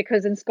brilliant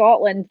because in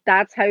Scotland,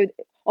 that's how it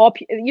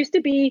used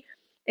to be.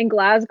 In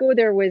Glasgow,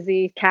 there was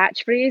a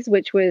catchphrase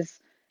which was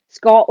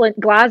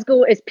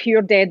Glasgow is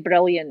pure dead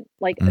brilliant.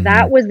 Like Mm-hmm.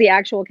 that was the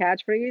actual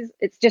catchphrase.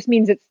 It just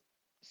means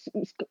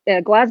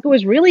Glasgow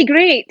is really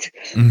great.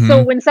 So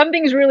Mm-hmm. when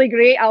something's really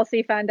great, I'll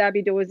say fan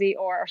dabby dozy,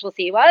 or she'll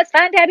say, well, it's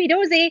fan dabby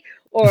dozy,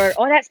 or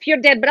oh, that's pure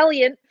dead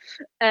brilliant.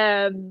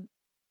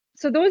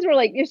 So those were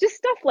like, it's just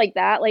stuff like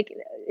that. Like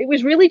it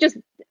was really just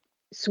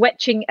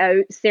switching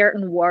out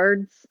certain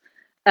words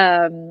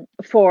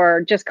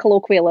for just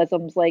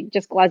colloquialisms, like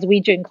just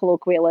Glaswegian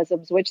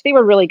colloquialisms, which they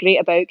were really great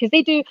about because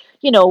they do,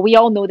 we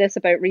all know this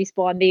about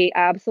Respawn. They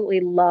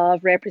absolutely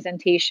love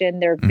representation.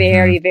 They're Mm-hmm.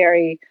 very,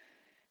 very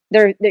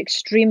they're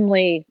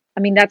extremely, I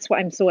mean, that's what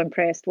I'm so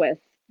impressed with.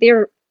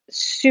 They're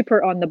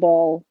super on the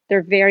ball.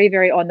 They're very,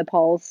 very on the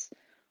pulse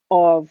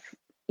of,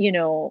 you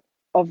know,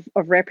 of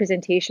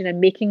representation and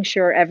making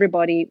sure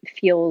everybody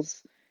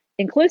feels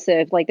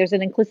inclusive. Like there's an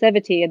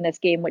inclusivity in this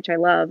game, which I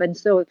love. And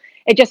so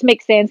it just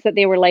makes sense that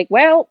they were like,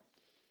 well,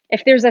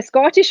 if there's a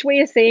Scottish way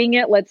of saying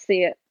it, let's say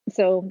it.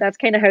 So that's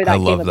kind of how I that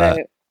came love that.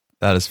 about.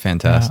 That is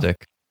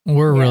fantastic.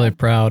 We're Yeah. really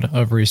proud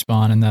of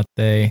Respawn and that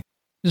they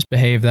just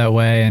behave that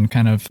way and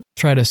kind of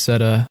try to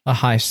set a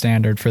high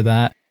standard for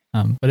that.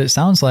 But it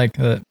sounds like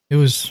it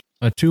was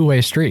a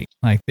two-way street.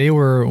 Like they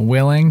were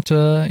willing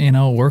to,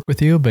 work with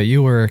you, but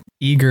you were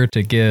eager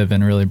to give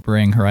and really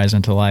bring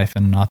Horizon to life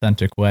in an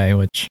authentic way,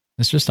 which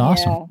is just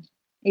awesome.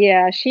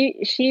 Yeah.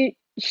 She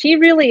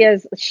really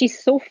is.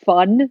 She's so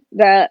fun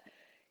that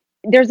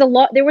there was a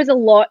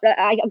lot that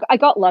I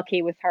got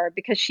lucky with her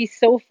because she's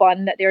so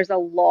fun that there's a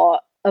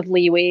lot of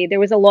leeway. There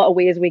was a lot of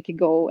ways we could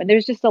go, and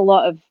there's just a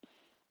lot of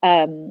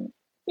a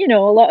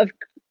lot of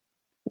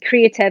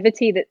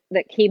creativity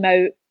that came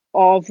out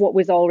of what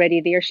was already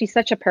there. She's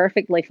such a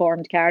perfectly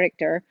formed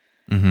character.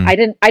 Mm-hmm. I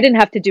didn't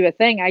have to do a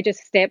thing. I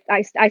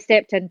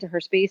stepped into her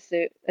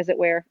spacesuit, as it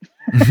were.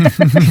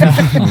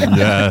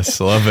 Yes,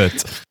 love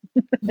it.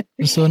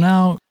 So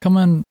now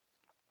coming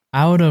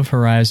out of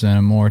Horizon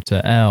and more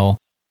to L,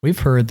 we've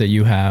heard that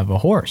you have a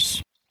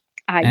horse.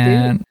 I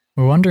And do.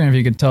 we're wondering if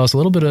you could tell us a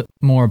little bit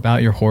more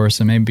about your horse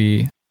and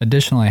maybe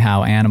additionally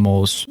how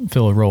animals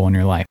fill a role in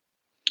your life.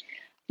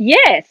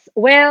 Yes.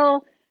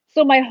 Well,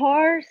 so my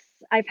horse,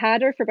 I've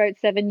had her for about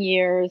 7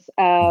 years.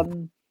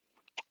 It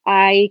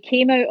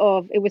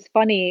was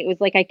funny. It was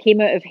like I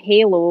came out of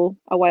Halo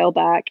a while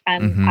back,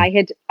 and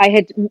Mhm. I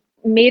had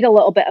made a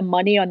little bit of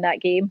money on that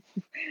game.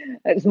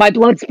 It was my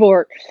blood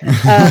sport.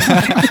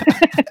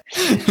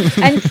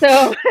 And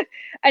so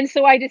and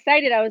so I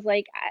decided, I was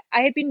like,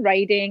 I had been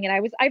riding,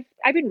 and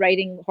I've been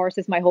riding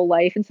horses my whole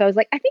life, and so I was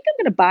like, I think I'm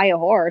gonna buy a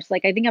horse.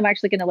 Like I think I'm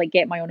actually gonna like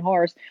get my own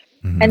horse.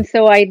 Mhm. And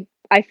so I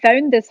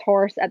found this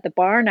horse at the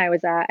barn I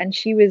was at, and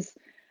she was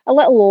a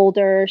little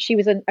older. She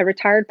was a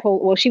retired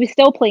polo. Well, she was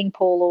still playing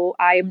polo.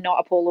 I am not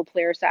a polo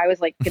player, so I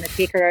was like going to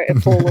take her out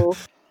at polo.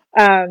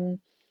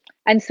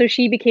 And so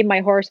she became my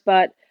horse.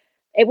 But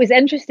it was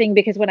interesting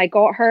because when I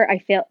got her, I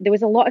felt there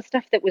was a lot of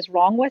stuff that was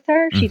wrong with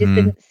her. She just Mhm.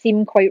 didn't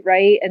seem quite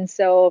right. And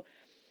so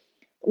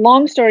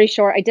long story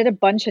short, I did a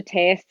bunch of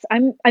tests.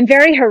 I'm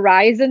very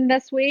Horizon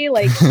this way.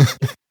 Like,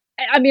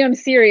 I mean, I'm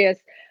serious.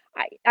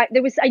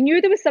 I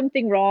knew there was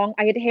something wrong.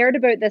 I had heard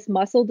about this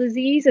muscle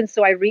disease, and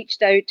so I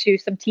reached out to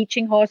some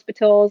teaching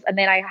hospitals, and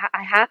then I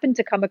happened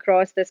to come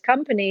across this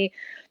company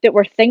that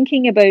were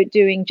thinking about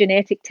doing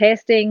genetic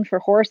testing for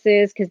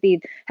horses because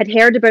they had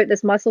heard about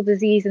this muscle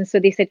disease, and so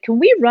they said, "Can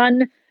we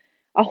run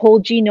a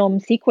whole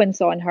genome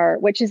sequence on her?"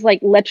 Which is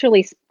like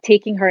literally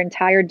taking her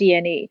entire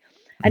DNA.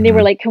 And they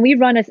were like, "Can we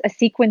run a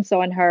sequence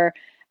on her?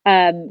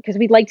 Because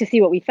we'd like to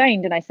see what we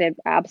find." And I said,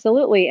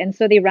 "Absolutely." And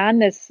so they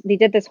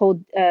did this whole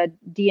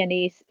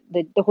DNA,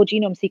 the whole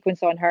genome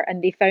sequence on her,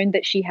 and they found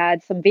that she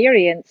had some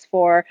variants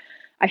for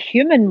a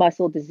human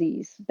muscle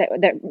disease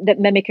that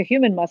mimic a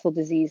human muscle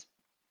disease.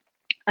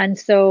 And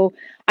so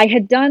I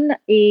had done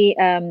a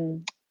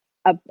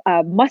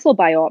muscle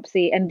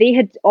biopsy, and they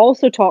had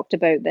also talked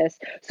about this.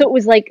 So it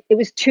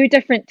was two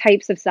different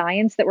types of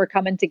science that were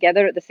coming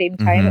together at the same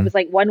time. It was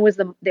like one was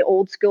the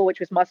old school,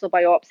 which was muscle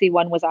biopsy,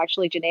 one was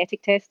actually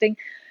genetic testing.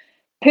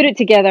 Put it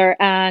together,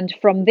 and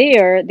from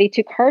there they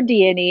took her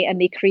DNA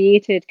and they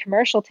created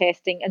commercial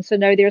testing. And so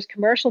now there's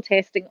commercial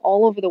testing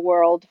all over the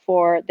world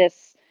for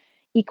this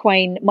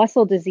equine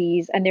muscle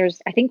disease, and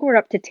I think we're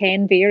up to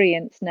 10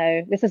 variants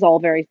now. This is all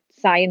very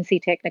sciencey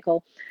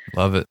technical.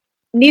 Love it.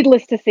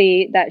 Needless to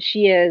say that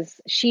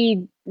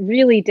she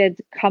really did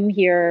come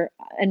here.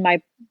 In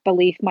my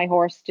belief, my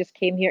horse just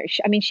came here.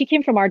 She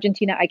came from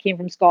Argentina. I came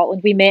from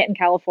Scotland. We met in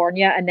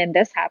California, and then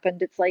this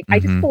happened. It's like, I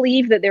just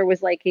believe that there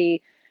was like a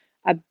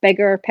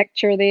bigger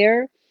picture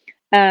there.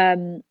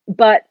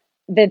 But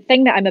the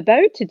thing that I'm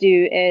about to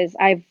do is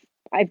I've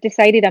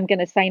decided I'm going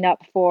to sign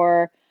up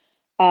for,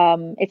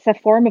 it's a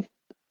form of,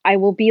 I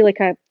will be like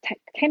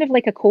kind of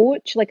like a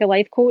coach, like a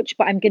life coach,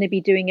 but I'm going to be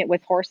doing it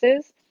with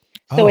horses.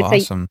 So it's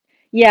awesome.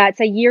 It's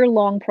a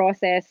year-long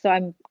process. So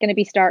I'm going to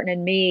be starting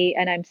in May,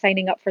 and I'm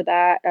signing up for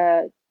that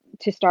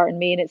to start in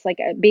May. And it's like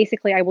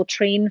basically I will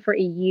train for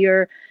a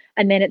year,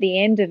 and then at the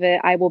end of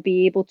it, I will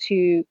be able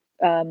to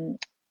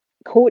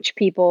coach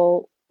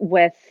people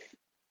with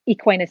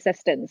equine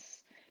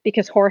assistance,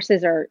 because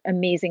horses are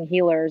amazing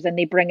healers and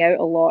they bring out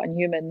a lot in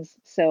humans.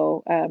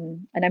 So,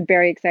 and I'm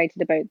very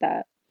excited about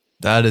that.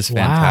 That is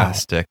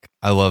fantastic.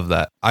 Wow. I love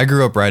that. I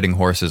grew up riding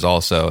horses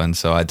also, and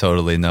so I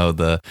totally know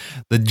the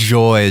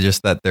joy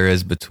just that there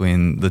is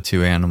between the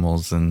two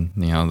animals and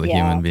the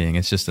human being.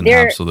 It's just an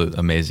absolute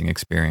amazing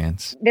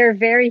experience. They're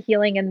very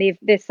healing, and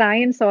the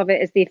science of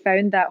it is they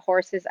found that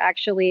horses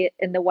actually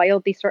in the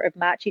wild, they sort of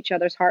match each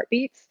other's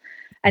heartbeats,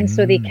 and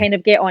so they kind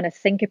of get on a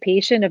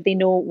syncopation if they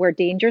know where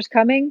danger's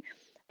coming.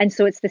 And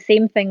so it's the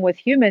same thing with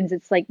humans.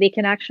 It's like they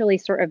can actually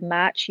sort of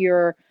match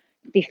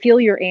they feel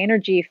your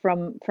energy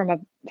from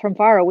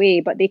far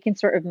away, but they can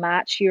sort of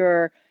match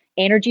your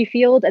energy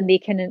field, and they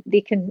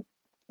can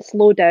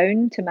slow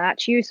down to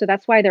match you. So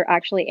that's why they're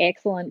actually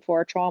excellent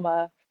for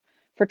trauma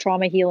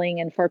healing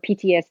and for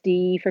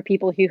PTSD, for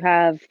people who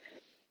have,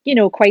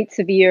 quite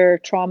severe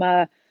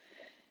trauma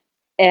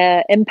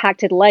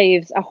impacted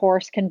lives. A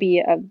horse can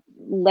be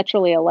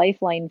literally a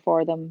lifeline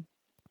for them.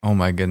 Oh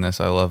my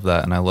goodness, I love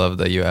that. And I love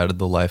that you added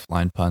the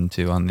lifeline pun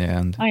too on the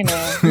end. I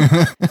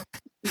know.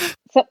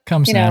 So,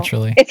 comes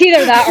naturally. It's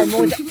either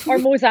that or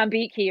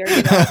Mozambique here.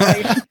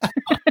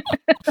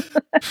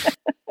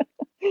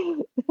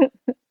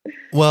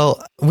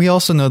 Well, we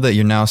also know that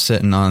you're now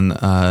sitting on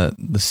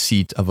the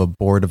seat of a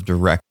board of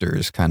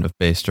directors, kind of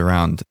based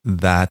around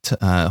that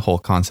whole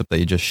concept that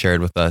you just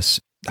shared with us.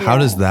 How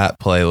does that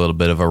play a little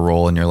bit of a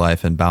role in your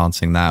life and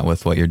balancing that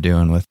with what you're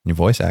doing with your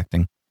voice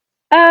acting?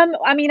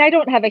 I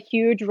don't have a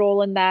huge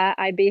role in that.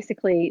 I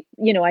basically,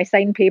 I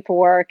sign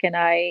paperwork and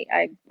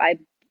I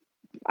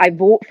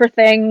vote for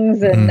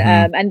things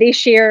and they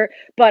share,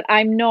 but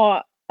I'm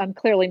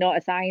clearly not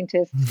a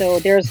scientist. So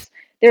there's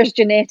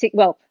genetic,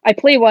 well, I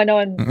play one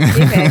on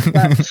Apex,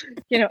 but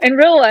in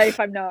real life,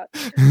 I'm not.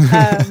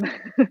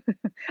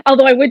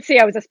 Although I would say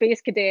I was a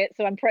space cadet,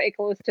 so I'm pretty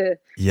close to,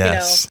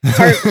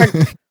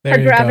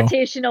 her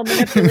gravitational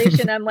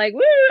manipulation. I'm like,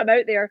 woo, I'm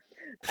out there.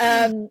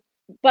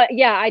 But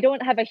yeah, I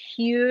don't have a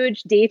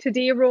huge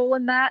day-to-day role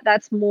in that.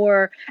 That's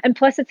more, and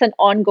plus it's an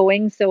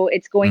ongoing, so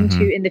it's going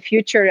to, in the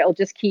future, it'll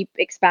just keep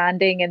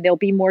expanding, and there'll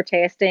be more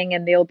testing,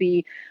 and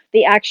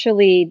they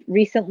actually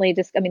recently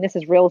just, this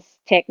is real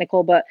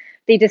technical, but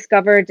they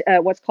discovered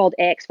what's called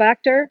X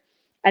factor.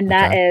 And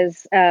that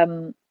is,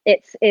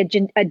 it's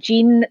a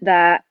gene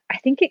that I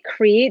think it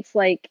creates,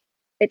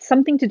 it's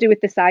something to do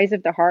with the size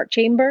of the heart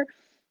chamber.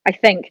 I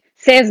think.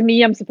 Says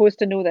me, I'm supposed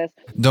to know this.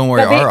 Don't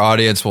worry, our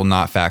audience will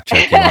not fact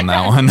check you on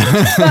that one.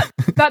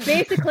 but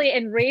basically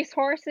in race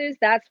horses,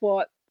 that's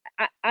what,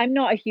 I'm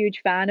not a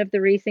huge fan of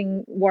the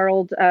racing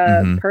world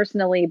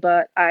personally,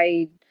 but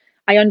I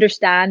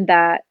understand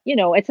that,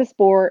 it's a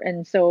sport.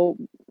 And so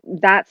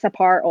that's a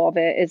part of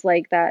it, is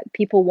like that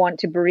people want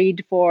to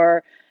breed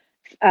for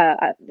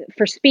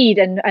speed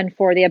and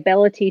for the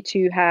ability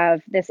to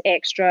have this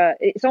extra,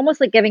 it's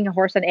almost like giving a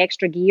horse an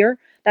extra gear.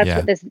 That's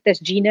what this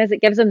gene is. It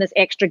gives them this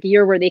extra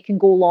gear where they can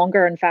go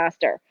longer and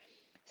faster.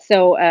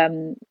 So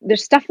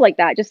there's stuff like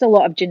that, just a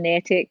lot of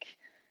genetic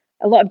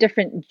a lot of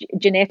different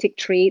genetic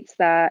traits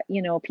that,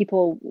 you know,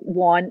 people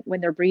want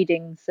when they're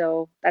breeding.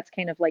 So that's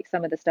kind of like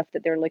some of the stuff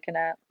that they're looking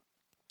at.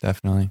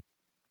 Definitely.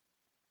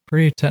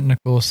 Pretty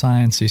technical,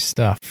 sciencey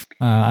stuff.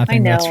 I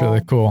think that's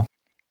really cool.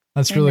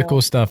 That's really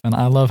cool stuff. And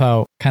I love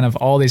how kind of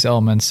all these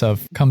elements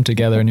have come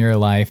together in your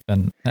life,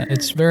 and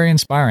it's very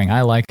inspiring.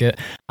 I like it.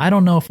 I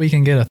don't know if we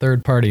can get a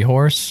third-party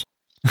horse.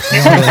 We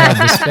don't really have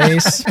the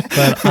space,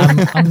 but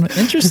I'm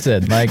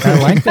interested. Like, I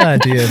like the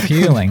idea of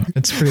healing.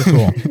 It's pretty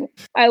cool.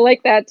 I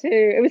like that too.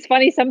 It was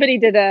funny. Somebody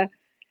did at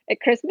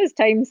Christmas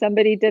time,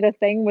 somebody did a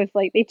thing with,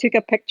 like, they took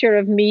a picture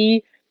of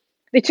me.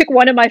 They took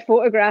one of my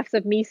photographs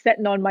of me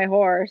sitting on my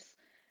horse,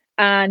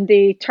 and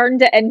they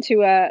turned it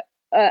into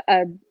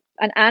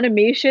an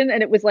animation,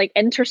 and it was like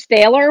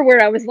Interstellar,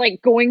 where I was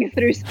like going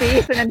through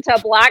space and into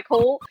a black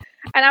hole.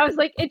 And I was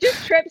like, it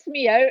just trips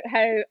me out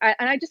and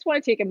I just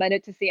want to take a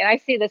minute to say, and I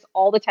say this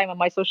all the time on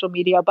my social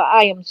media, but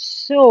I am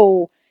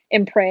so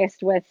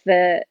impressed with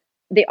the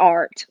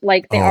art,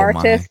 like the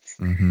artists,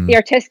 the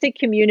artistic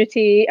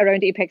community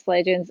around Apex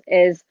Legends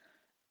is,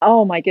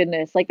 oh my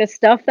goodness, like the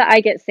stuff that I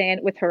get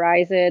sent with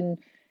Horizon,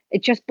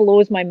 it just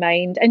blows my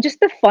mind. And just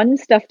the fun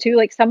stuff too.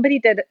 Like somebody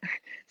did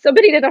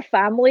a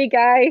Family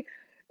Guy.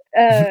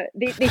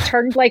 They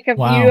turned like a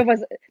few of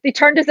us. They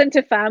turned us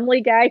into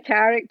Family Guy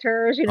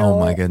characters. You know. Oh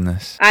my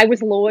goodness. I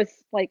was Lois.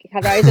 Like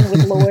Horizon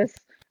was Lois,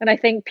 and I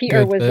think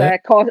Peter was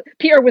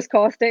Peter was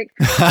Caustic.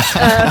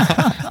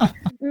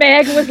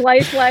 Meg was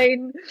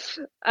Lifeline.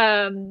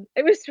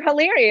 It was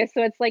hilarious.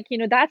 So it's like, you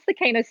know, that's the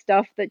kind of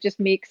stuff that just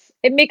makes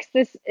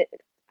this.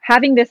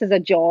 Having this as a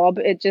job,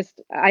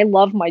 I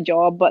love my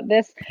job, but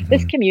this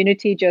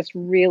community just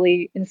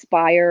really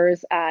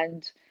inspires,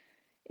 and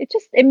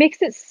it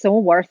makes it so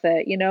worth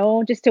it, you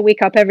know, just to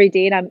wake up every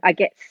day and I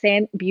get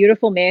sent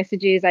beautiful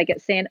messages, I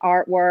get sent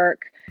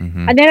artwork,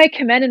 and then I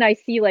come in and I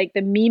see like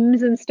the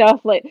memes and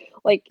stuff, like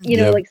you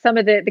know, like some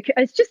of the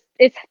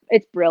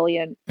it's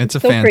brilliant. It's a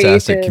so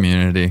fantastic creative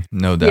community,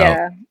 no doubt.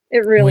 Yeah,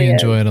 it really we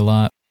enjoy it a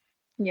lot.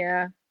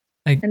 Yeah,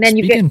 and then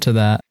you get into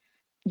that.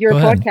 Your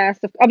podcast.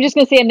 I'm just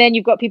going to say, and then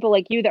you've got people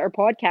like you that are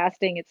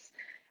podcasting.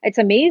 It's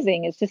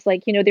amazing. It's just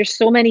like, you know, there's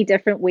so many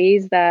different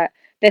ways that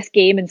this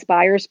game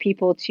inspires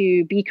people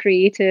to be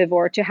creative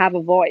or to have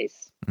a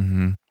voice.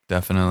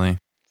 Definitely.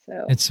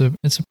 So it's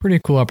a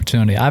pretty cool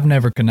opportunity. I've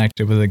never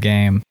connected with a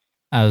game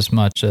as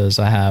much as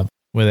I have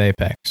with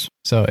Apex.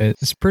 So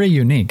it's pretty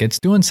unique. It's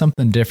doing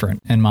something different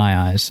in my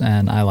eyes,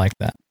 and I like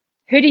that.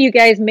 Who do you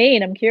guys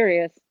main? I'm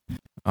curious.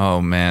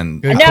 Oh man,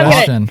 good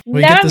question.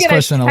 We get this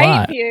question a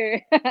lot.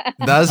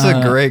 That's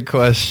a great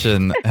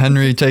question.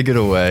 Henry, take it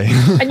away.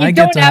 I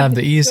get to have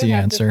the easy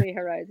answer.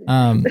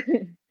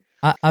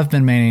 I've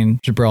been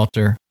maining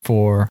Gibraltar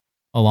for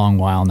a long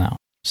while now,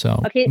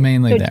 so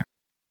mainly there.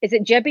 Is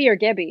it Gibby or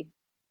Gibby?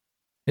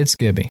 It's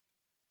Gibby.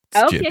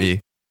 It's Gibby.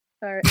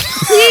 All right.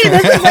 See,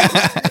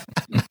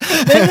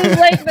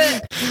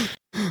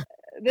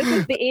 this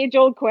is the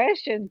age-old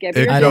question,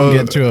 Gibby. I don't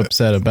get too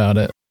upset about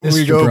it.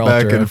 We go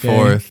back and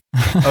forth.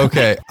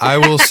 Okay, I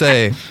will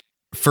say,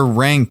 for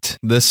ranked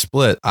this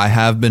split, I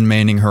have been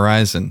maining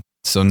Horizon.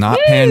 So not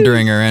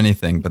pandering or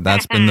anything, but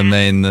that's been the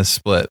main this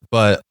split.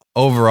 But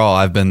overall,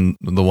 I've been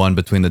the one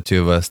between the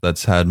two of us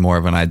that's had more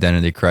of an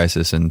identity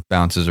crisis and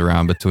bounces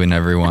around between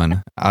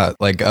everyone. I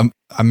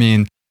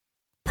mean,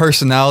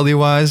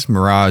 personality-wise,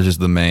 Mirage is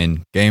the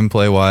main.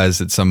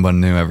 Gameplay-wise, it's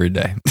someone new every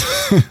day.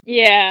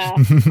 Yeah,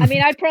 I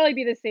mean, I'd probably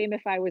be the same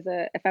if I was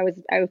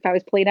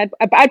playing. I'd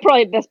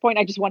probably at this point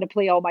I just want to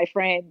play all my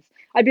friends.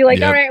 I'd be like,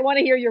 all right, I want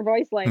to hear your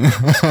voice line.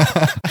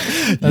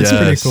 That's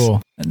pretty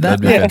cool.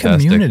 That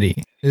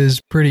community is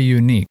pretty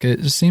unique.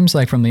 It seems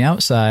like from the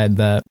outside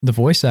that the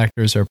voice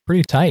actors are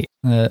pretty tight.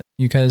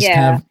 You guys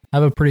have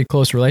a pretty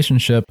close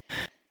relationship.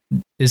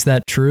 Is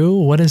that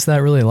true? What is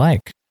that really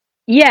like?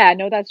 Yeah,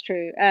 no, that's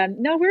true.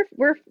 No,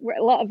 we're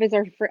a lot of us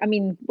are. I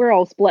mean, we're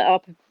all split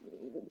up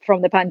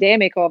from the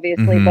pandemic,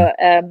 obviously, but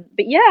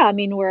yeah, I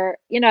mean, we're,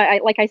 you know,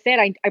 like I said,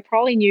 I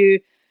probably knew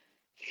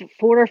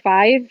 4 or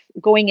 5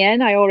 going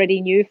in. I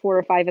already knew 4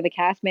 or 5 of the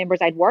cast members.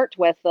 I'd worked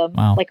with them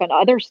like on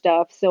other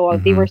stuff, so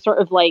they were sort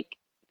of like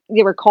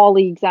they were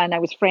colleagues, and I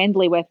was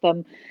friendly with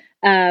them.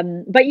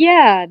 But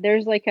yeah,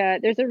 there's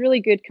a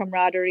really good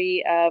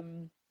camaraderie.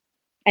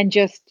 And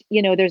just,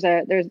 you know, there's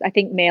I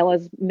think Mel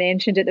has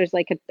mentioned it. There's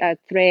like a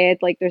thread,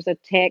 like there's a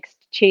text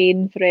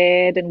chain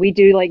thread, and we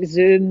do like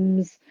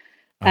Zooms.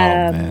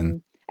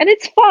 And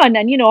it's fun.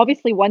 And, you know,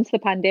 obviously once the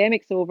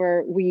pandemic's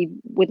over, we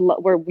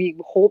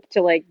hope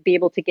to like be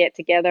able to get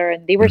together,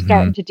 and they were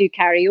starting to do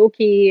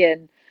karaoke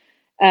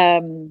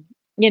and,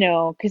 you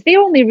know, cause they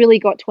only really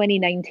got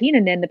 2019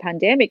 and then the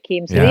pandemic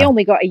came. So they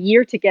only got a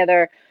year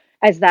together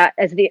as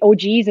the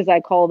OGs, as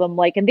I call them,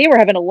 like, and they were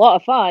having a lot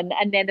of fun,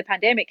 and then the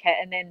pandemic hit,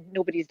 and then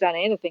nobody's done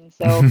anything.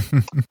 So,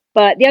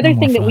 but the other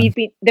thing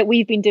that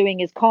we've been doing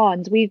is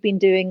cons. We've been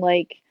doing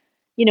like,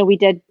 you know, we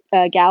did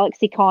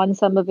Galaxy Con,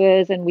 some of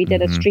us, and we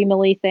did a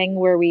Streamily thing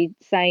where we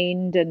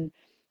signed, and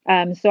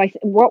so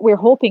what we're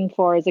hoping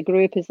for as a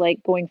group is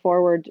like going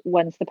forward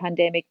once the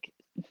pandemic,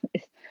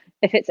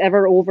 if it's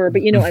ever over,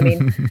 but you know what I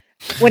mean,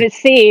 when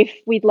it's safe,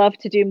 we'd love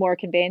to do more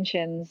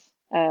conventions.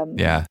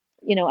 Yeah.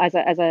 As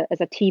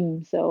a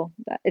team. So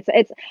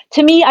it's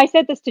to me, I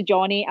said this to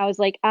Johnny. I was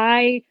like,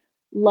 I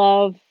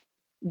love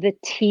the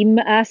team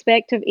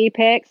aspect of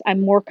Apex.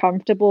 I'm more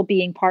comfortable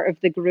being part of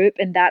the group,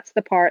 and that's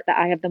the part that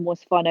I have the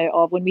most fun out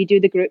of when we do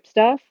the group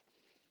stuff.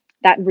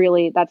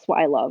 That's what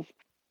I love.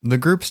 The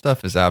group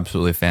stuff is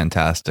absolutely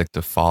fantastic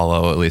to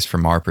follow, at least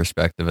from our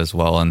perspective as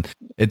well. And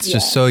it's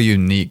just so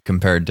unique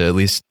compared to at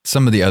least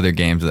some of the other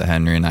games that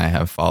Henry and I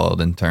have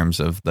followed in terms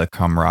of the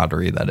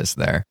camaraderie that is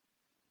there.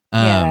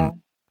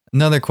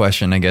 Another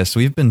question, I guess.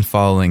 We've been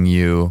following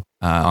you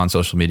on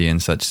social media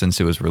and such since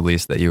it was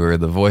released that you were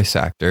the voice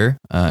actor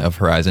of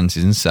Horizon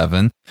Season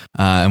 7.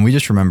 And we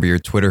just remember your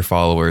Twitter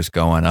followers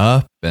going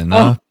up and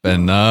up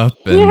and up,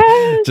 and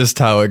just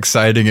how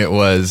exciting it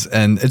was.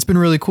 And it's been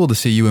really cool to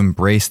see you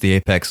embrace the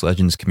Apex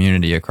Legends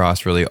community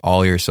across really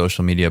all your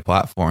social media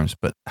platforms.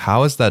 But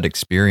how has that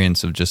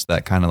experience of just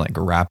that kind of like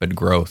rapid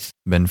growth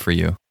been for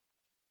you?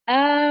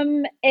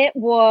 It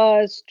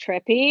was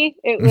trippy.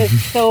 It was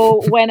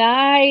so when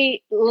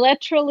I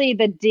literally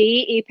the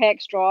day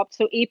Apex dropped,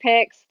 so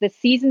Apex, the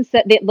season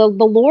set, the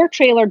lore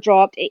trailer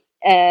dropped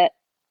at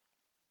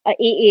 8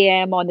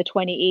 a.m. on the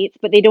 28th,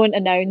 but they don't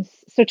announce.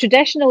 So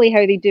traditionally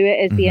how they do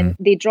it is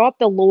they drop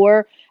the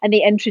lore and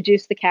they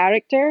introduce the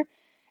character,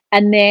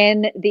 and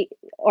then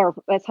or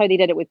that's how they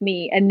did it with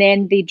me, and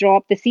then they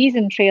drop the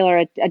season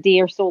trailer a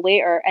day or so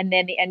later, and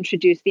then they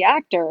introduce the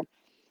actor.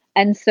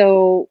 And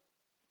so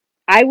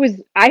I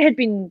had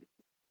been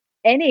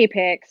in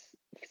Apex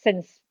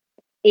since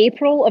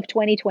April of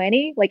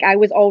 2020. Like I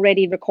was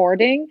already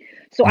recording.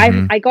 So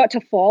I got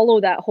to follow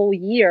that whole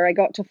year. I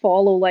got to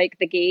follow like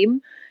the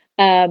game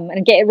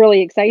and get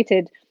really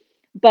excited.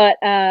 But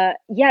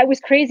it was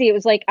crazy. It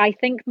was like, I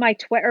think my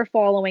Twitter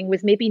following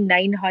was maybe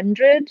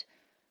 900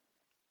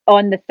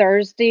 on the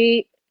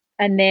Thursday.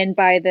 And then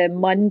by the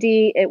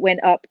Monday, it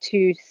went up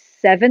to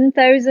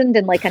 7,000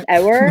 in like an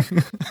hour.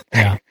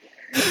 Yeah.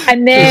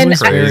 And then it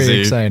was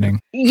very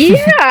exciting.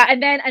 Yeah,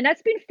 and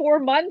that's been 4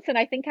 months, and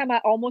I think I'm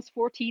at almost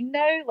 14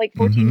 now, like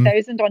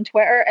 14,000 on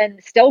Twitter,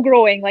 and still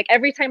growing. Like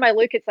every time I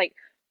look, it's like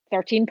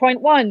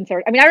 13.1.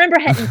 I mean, I remember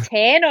hitting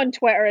 10 on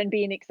Twitter and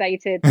being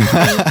excited.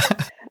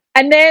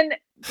 And then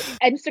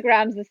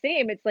Instagram's the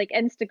same. It's like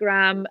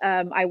Instagram.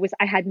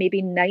 I had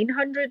maybe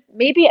 900.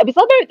 Maybe it was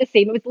about the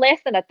same. It was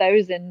less than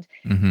 1,000,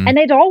 and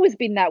I'd always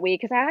been that way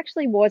because I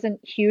actually wasn't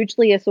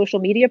hugely a social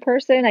media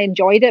person. I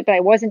enjoyed it, but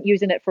I wasn't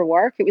using it for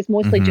work. It was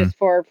mostly just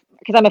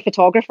because I'm a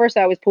photographer,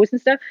 so I was posting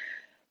stuff.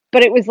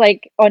 But it was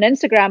like on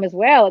Instagram as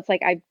well. It's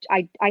like I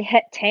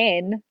hit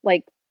 10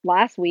 like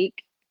last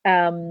week,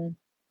 and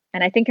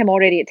I think I'm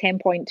already at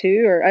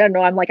 10.2, or I don't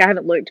know. I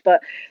haven't looked,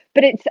 but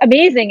it's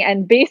amazing.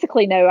 And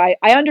basically now I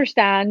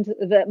understand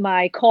that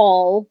my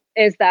call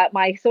is that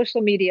my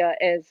social media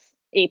is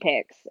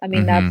Apex. I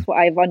mean, that's what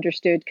I've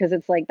understood, because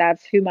it's like,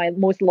 that's who my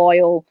most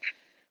loyal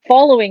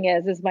following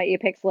is my the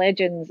Apex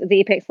Legends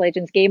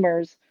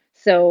gamers.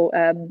 So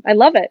I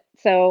love it.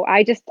 So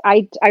I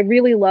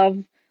really love,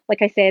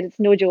 like I said, it's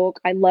no joke.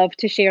 I love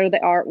to share the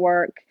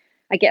artwork.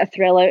 I get a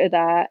thrill out of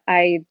that.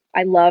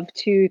 I love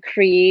to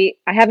create.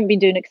 I haven't been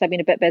doing it because I've been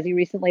a bit busy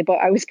recently, but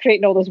I was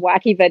creating all those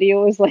wacky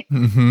videos, like,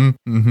 and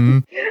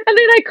then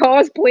I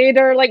cosplayed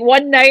her. Like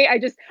one night,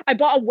 I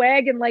bought a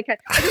wig and like I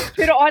just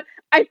put it on.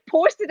 I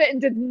posted it and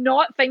did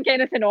not think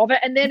anything of it,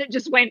 and then it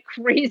just went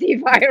crazy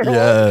viral.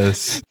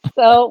 Yes.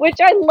 So,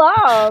 which I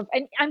love,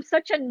 and I'm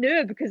such a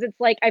noob because it's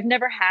like I've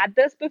never had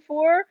this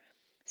before.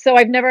 So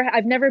I've never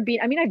been.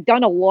 I mean, I've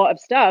done a lot of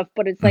stuff,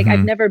 but it's like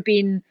I've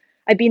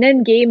been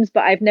in games,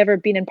 but I've never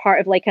been in part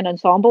of like an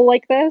ensemble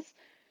like this.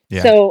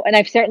 Yeah. So, and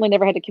I've certainly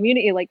never had a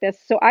community like this.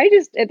 So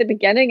at the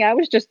beginning, I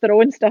was just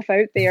throwing stuff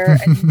out there,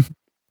 and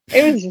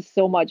it was just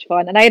so much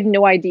fun. And I had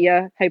no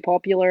idea how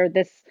popular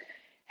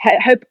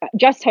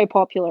how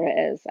popular it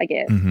is, I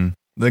guess.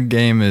 The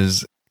game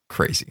is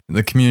crazy.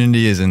 The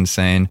community is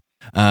insane.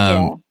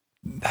 How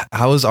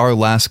was our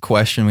last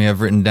question we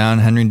have written down?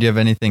 Henry, do you have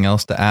anything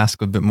else to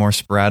ask a bit more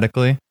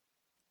sporadically?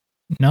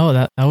 No,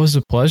 that was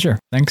a pleasure.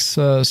 Thanks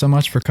so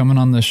much for coming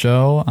on the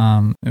show.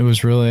 It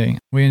was really,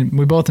 we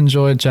both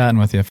enjoyed chatting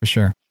with you for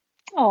sure.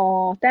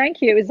 Oh,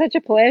 thank you. It was such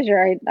a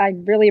pleasure. I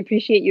really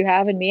appreciate you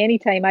having me.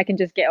 Anytime I can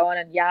just get on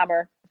and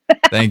yammer.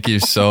 Thank you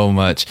so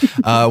much.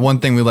 One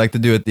thing we like to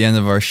do at the end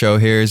of our show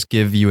here is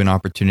give you an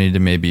opportunity to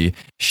maybe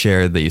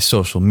share the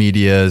social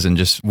medias and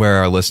just where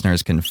our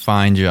listeners can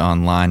find you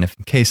online, if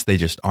in case they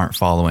just aren't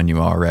following you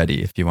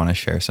already, if you want to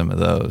share some of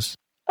those.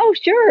 Oh,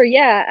 sure.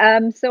 Yeah.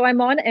 So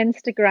I'm on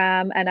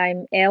Instagram, and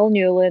I'm Elle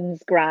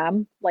Newlands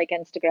Gram, like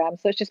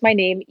Instagram. So it's just my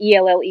name,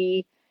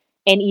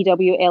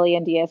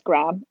 ELLENEWLANDS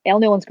Gram. Elle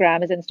Newlands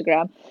Gram is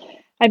Instagram.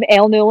 I'm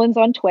Elle Newlands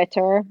on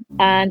Twitter,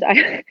 and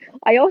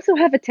I also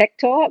have a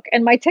TikTok,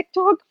 and my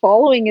TikTok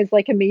following is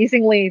like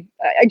amazingly.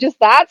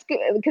 That's good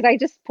because I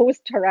just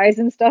post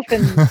Horizon stuff,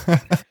 and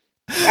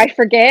I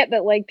forget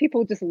that like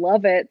people just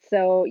love it.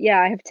 So yeah,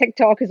 I have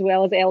TikTok as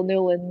well as Elle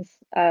Newlands.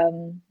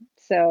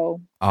 So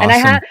awesome.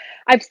 And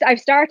I've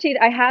started.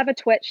 I have a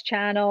Twitch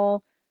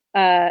channel,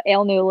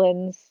 Elle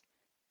Newlands,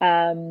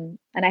 And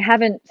I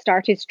haven't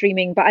started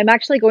streaming, but I'm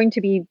actually going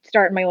to be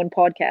starting my own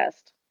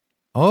podcast.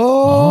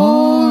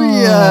 Oh,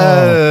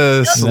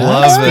 yes.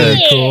 Love That's it.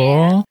 pretty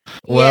cool.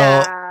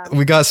 Well, Yeah.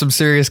 we got some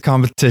serious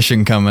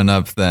competition coming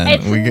up then.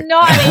 It's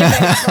not an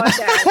Apex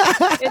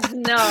podcast.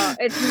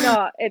 It's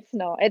not.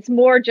 It's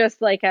more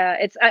just like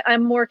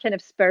I'm more kind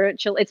of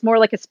spiritual. It's more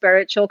like a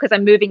spiritual, because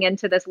I'm moving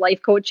into this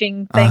life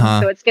coaching thing.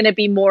 Uh-huh. So it's going to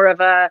be more of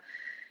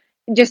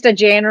just a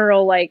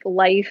general like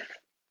life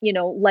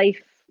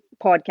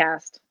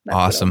podcast. That's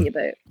Awesome. what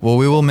it'll be about. Well,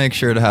 we will make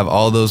sure to have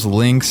all those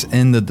links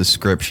in the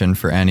description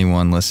for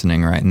anyone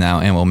listening right now.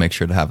 And we'll make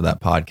sure to have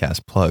that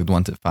podcast plugged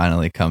once it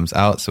finally comes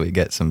out, so we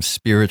get some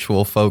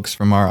spiritual folks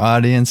from our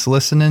audience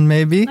listening,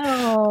 maybe.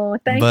 Oh,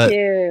 thank But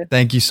you.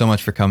 Thank you so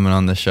much for coming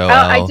on the show,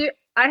 I Elle. do.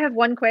 I have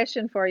one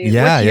question for you.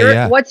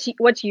 Yeah.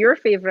 What's your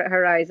favorite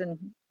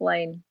Horizon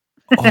line?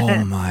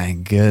 Oh my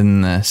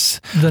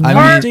goodness. The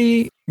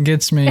nerdy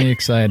gets me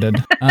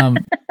excited.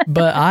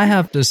 But I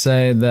have to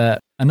say that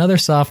Another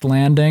Soft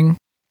Landing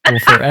will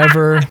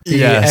forever be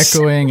Yes.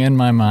 echoing in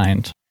my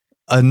mind.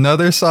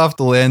 Another soft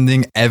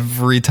landing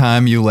every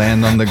time you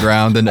land on the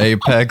ground in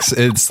Apex.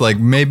 It's like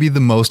maybe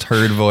the most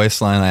heard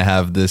voice line I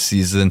have this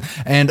season,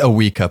 and a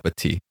wee cup of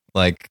tea.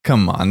 Like,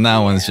 come on, that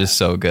one's just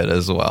so good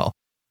as well.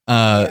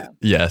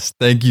 Yes,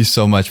 thank you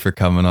so much for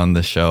coming on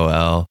the show,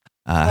 Elle.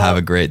 Have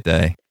a great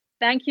day.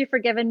 Thank you for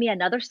giving me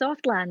another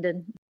soft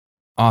landing.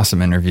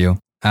 Awesome interview.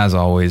 As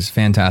always,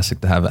 fantastic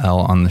to have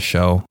Elle on the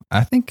show.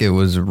 I think it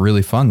was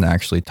really fun to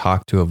actually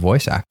talk to a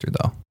voice actor,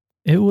 though.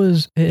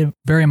 It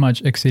very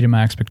much exceeded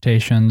my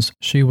expectations.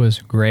 She was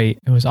great.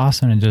 It was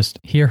awesome to just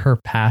hear her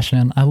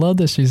passion. I love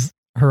that she's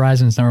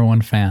Horizon's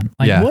 #1 fan.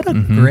 Like, Yeah, what a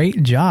mhm.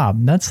 great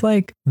job. That's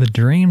like the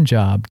dream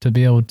job, to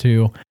be able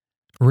to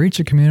reach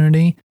a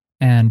community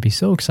and be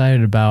so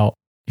excited about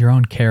your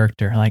own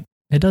character. Like,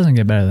 it doesn't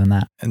get better than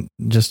that. And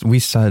just, we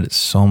said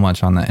so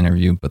much on that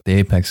interview, but the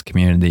Apex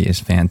community is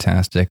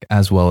fantastic,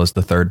 as well as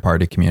the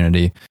third-party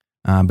community.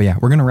 But yeah,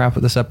 we're going to wrap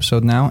up this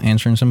episode now,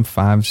 answering some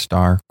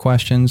 5-star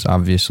questions.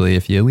 Obviously,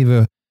 if you leave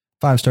a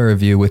 5-star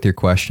review with your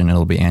question,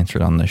 it'll be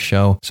answered on the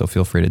show. So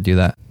feel free to do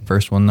that.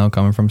 First one, though,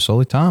 coming from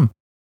Solely Tom.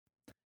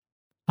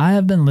 I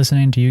have been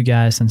listening to you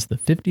guys since the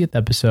 50th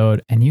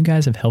episode, and you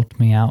guys have helped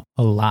me out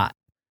a lot.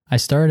 I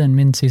started in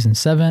mid-season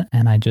 7,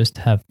 and I just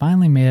have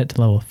finally made it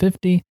to level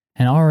 50,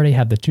 and already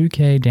have the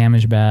 2K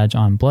damage badge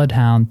on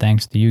Bloodhound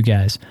thanks to you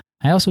guys.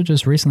 I also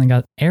just recently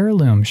got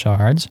heirloom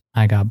shards.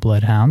 I got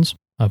Bloodhounds,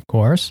 of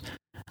course.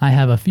 I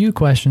have a few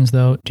questions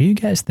though. Do you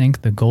guys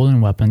think the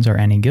golden weapons are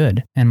any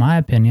good? In my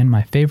opinion,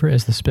 my favorite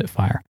is the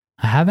Spitfire.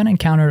 I haven't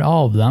encountered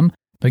all of them,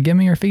 but give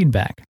me your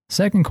feedback.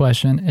 Second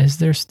question, is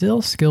there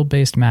still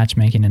skill-based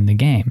matchmaking in the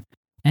game?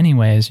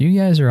 Anyways, you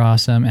guys are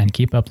awesome and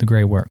keep up the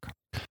great work.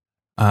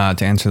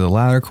 To answer the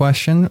latter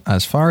question,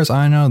 as far as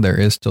I know, there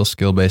is still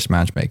skill-based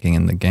matchmaking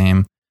in the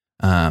game.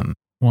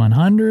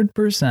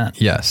 100%.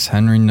 Yes,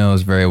 Henry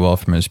knows very well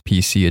from his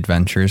PC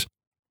adventures.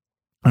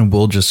 And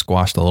we'll just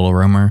squash the little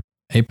rumor.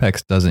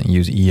 Apex doesn't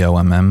use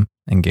EOMM,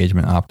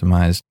 engagement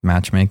optimized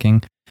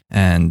matchmaking.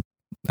 And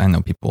I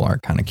know people are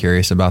kind of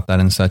curious about that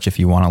and such. If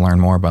you want to learn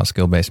more about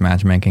skill-based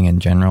matchmaking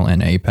in general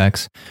in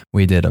Apex,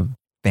 we did a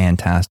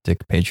fantastic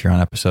Patreon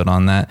episode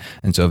on that.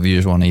 And so if you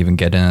just want to even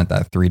get in at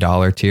that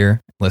 $3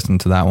 tier, listen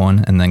to that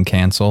one and then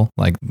cancel.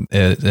 Like,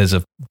 it is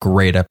a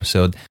great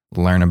episode.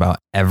 Learn about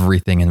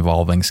everything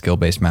involving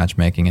skill-based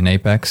matchmaking in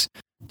Apex.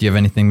 Do you have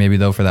anything maybe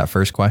though for that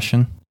first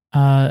question?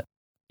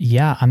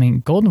 Yeah, I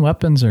mean, golden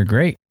weapons are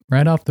great.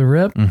 Right off the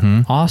rip,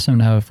 awesome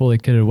to have a fully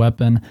kitted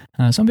weapon.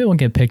 Some people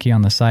get picky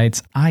on the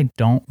sights. I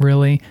don't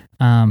really.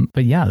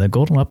 But yeah, the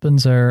golden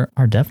weapons are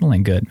definitely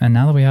good. And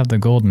now that we have the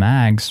gold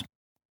mags,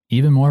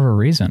 even more of a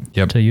reason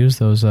to use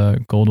those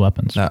gold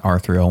weapons. That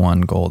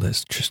R301 gold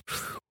is just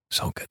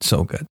so good,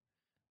 so good.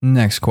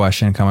 Next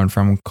question coming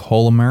from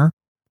Colomer.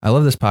 I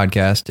love this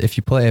podcast. If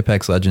you play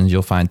Apex Legends,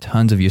 you'll find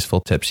tons of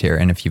useful tips here.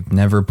 And if you've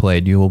never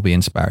played, you will be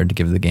inspired to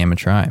give the game a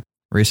try.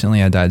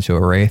 Recently, I died to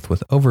a Wraith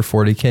with over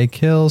 40k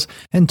kills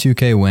and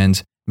 2k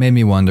wins. Made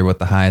me wonder what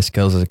the highest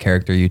kills as a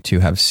character you two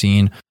have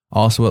seen.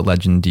 Also, what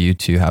legend do you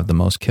two have the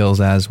most kills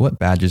as? What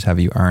badges have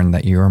you earned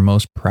that you are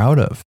most proud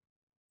of?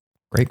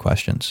 Great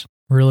questions.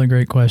 Really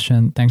great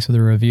question. Thanks for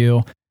the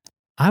review.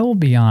 I will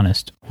be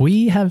honest.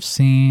 We have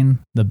seen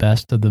the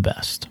best of the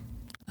best.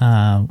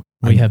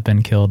 We have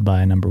been killed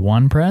by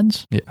 #1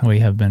 Preds. Yeah. We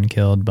have been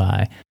killed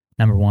by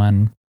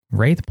 #1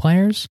 Wraith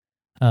players.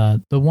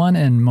 The one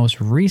in most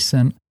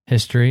recent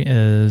history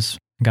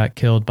got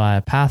killed by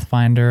a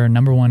Pathfinder.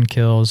 #1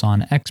 kills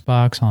on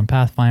Xbox on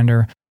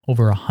Pathfinder.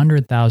 Over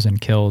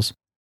 100,000 kills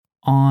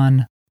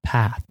on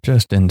Path.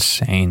 Just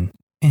insane.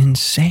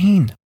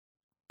 Insane.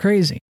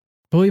 Crazy.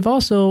 But we've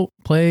also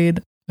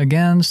played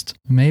against,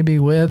 maybe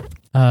with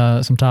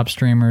some top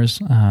streamers.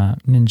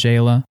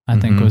 Ninjala, I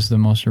think, was the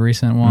most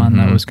recent one.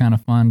 That was kind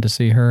of fun to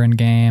see her in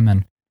game,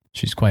 and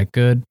she's quite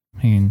good.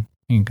 He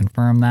can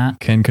confirm that.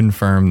 Can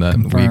confirm that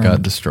we got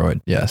Confirmed.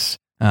 destroyed. Yes.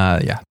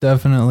 Yeah,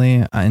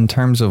 definitely. In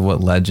terms of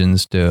what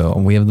legends do,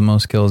 we have the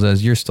most kills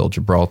as you're still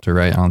Gibraltar,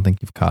 right? I don't think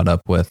you've caught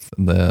up with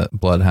the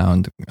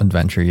Bloodhound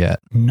adventure yet.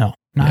 No,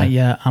 not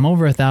yet. I'm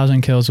over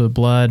 1,000 kills with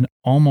Blood,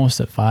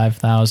 almost at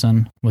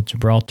 5,000 with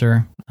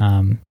Gibraltar.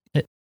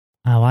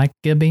 I like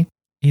Gibby.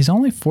 He's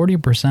only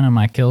 40% of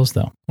my kills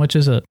though, which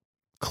is a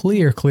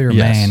clear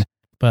main.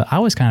 But I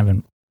was kind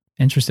of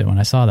interested when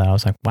I saw that. I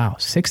was like, wow,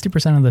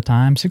 60% of the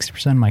time,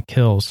 60% of my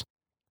kills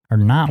are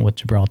not with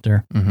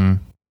Gibraltar. Mm-hmm.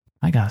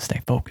 I got to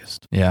stay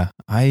focused. Yeah.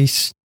 I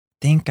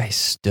think I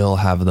still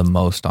have the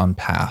most on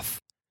Path,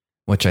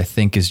 which I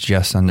think is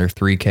just under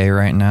 3K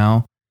right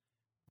now.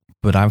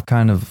 But I've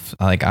kind of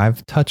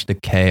I've touched a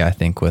K, I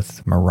think,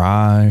 with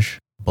Mirage,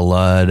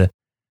 Blood.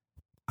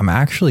 I'm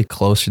actually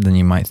closer than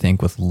you might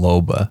think with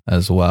Loba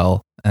as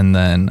well. And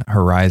then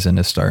Horizon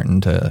is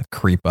starting to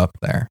creep up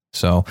there.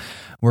 So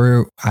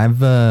I've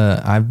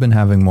been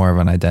having more of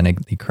an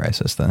identity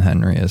crisis than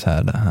Henry has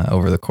had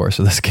over the course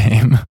of this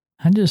game.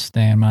 I just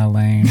stay in my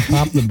lane,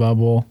 pop the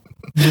bubble,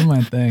 do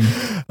my thing.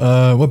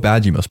 What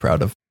badge are you most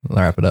proud of? I'll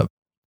wrap it up.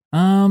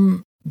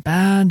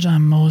 Badge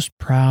I'm most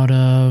proud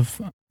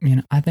of.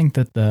 I think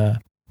that the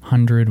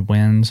 100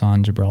 wins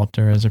on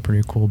Gibraltar is a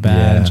pretty cool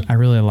badge. Yeah. I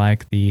really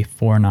like the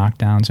 4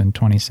 knockdowns in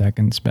 20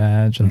 seconds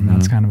badge. I think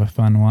that's kind of a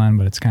fun one,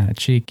 but it's kind of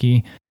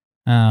cheeky.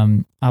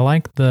 I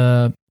like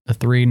the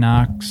 3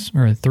 knocks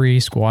or 3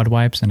 squad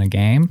wipes in a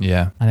game.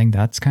 Yeah. I think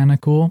that's kind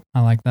of cool.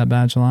 I like that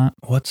badge a lot.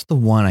 What's the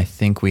one I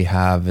think we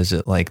have? Is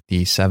it like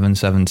the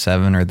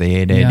 777 or the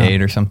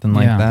 888 or something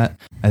like that?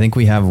 I think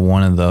we have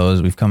one of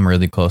those. We've come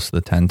really close to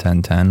the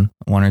 10-10-10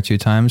 one or two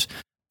times,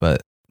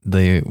 but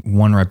the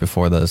one right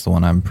before that is the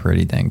one I'm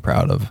pretty dang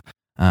proud of.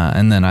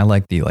 And then I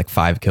like the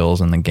 5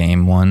 kills in the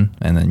game one.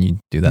 And then you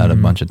do that a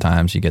bunch of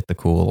times, you get the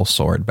cool little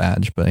sword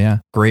badge. But yeah,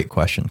 great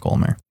question,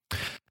 Colmer.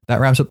 That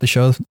wraps up the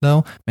show,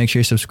 though. Make sure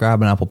you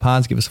subscribe on Apple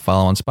Pods. Give us a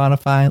follow on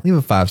Spotify. Leave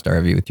a 5-star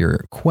review with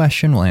your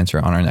question. We'll answer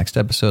it on our next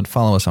episode.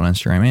 Follow us on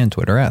Instagram and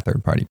Twitter at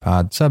Third Party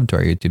Pod. Sub to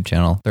our YouTube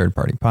channel, Third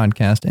Party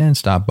Podcast, and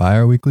stop by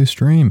our weekly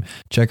stream.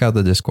 Check out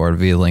the Discord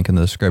via link in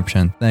the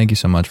description. Thank you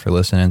so much for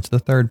listening to the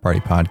Third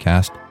Party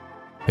Podcast.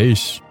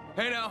 Peace.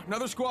 Hey now,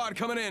 another squad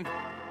coming in.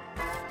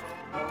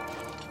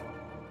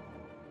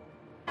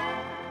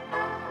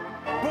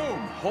 Boom,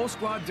 whole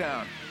squad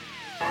down.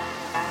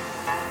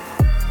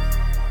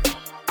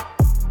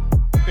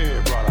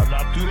 Hey, brother,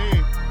 not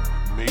today.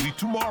 Maybe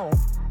tomorrow.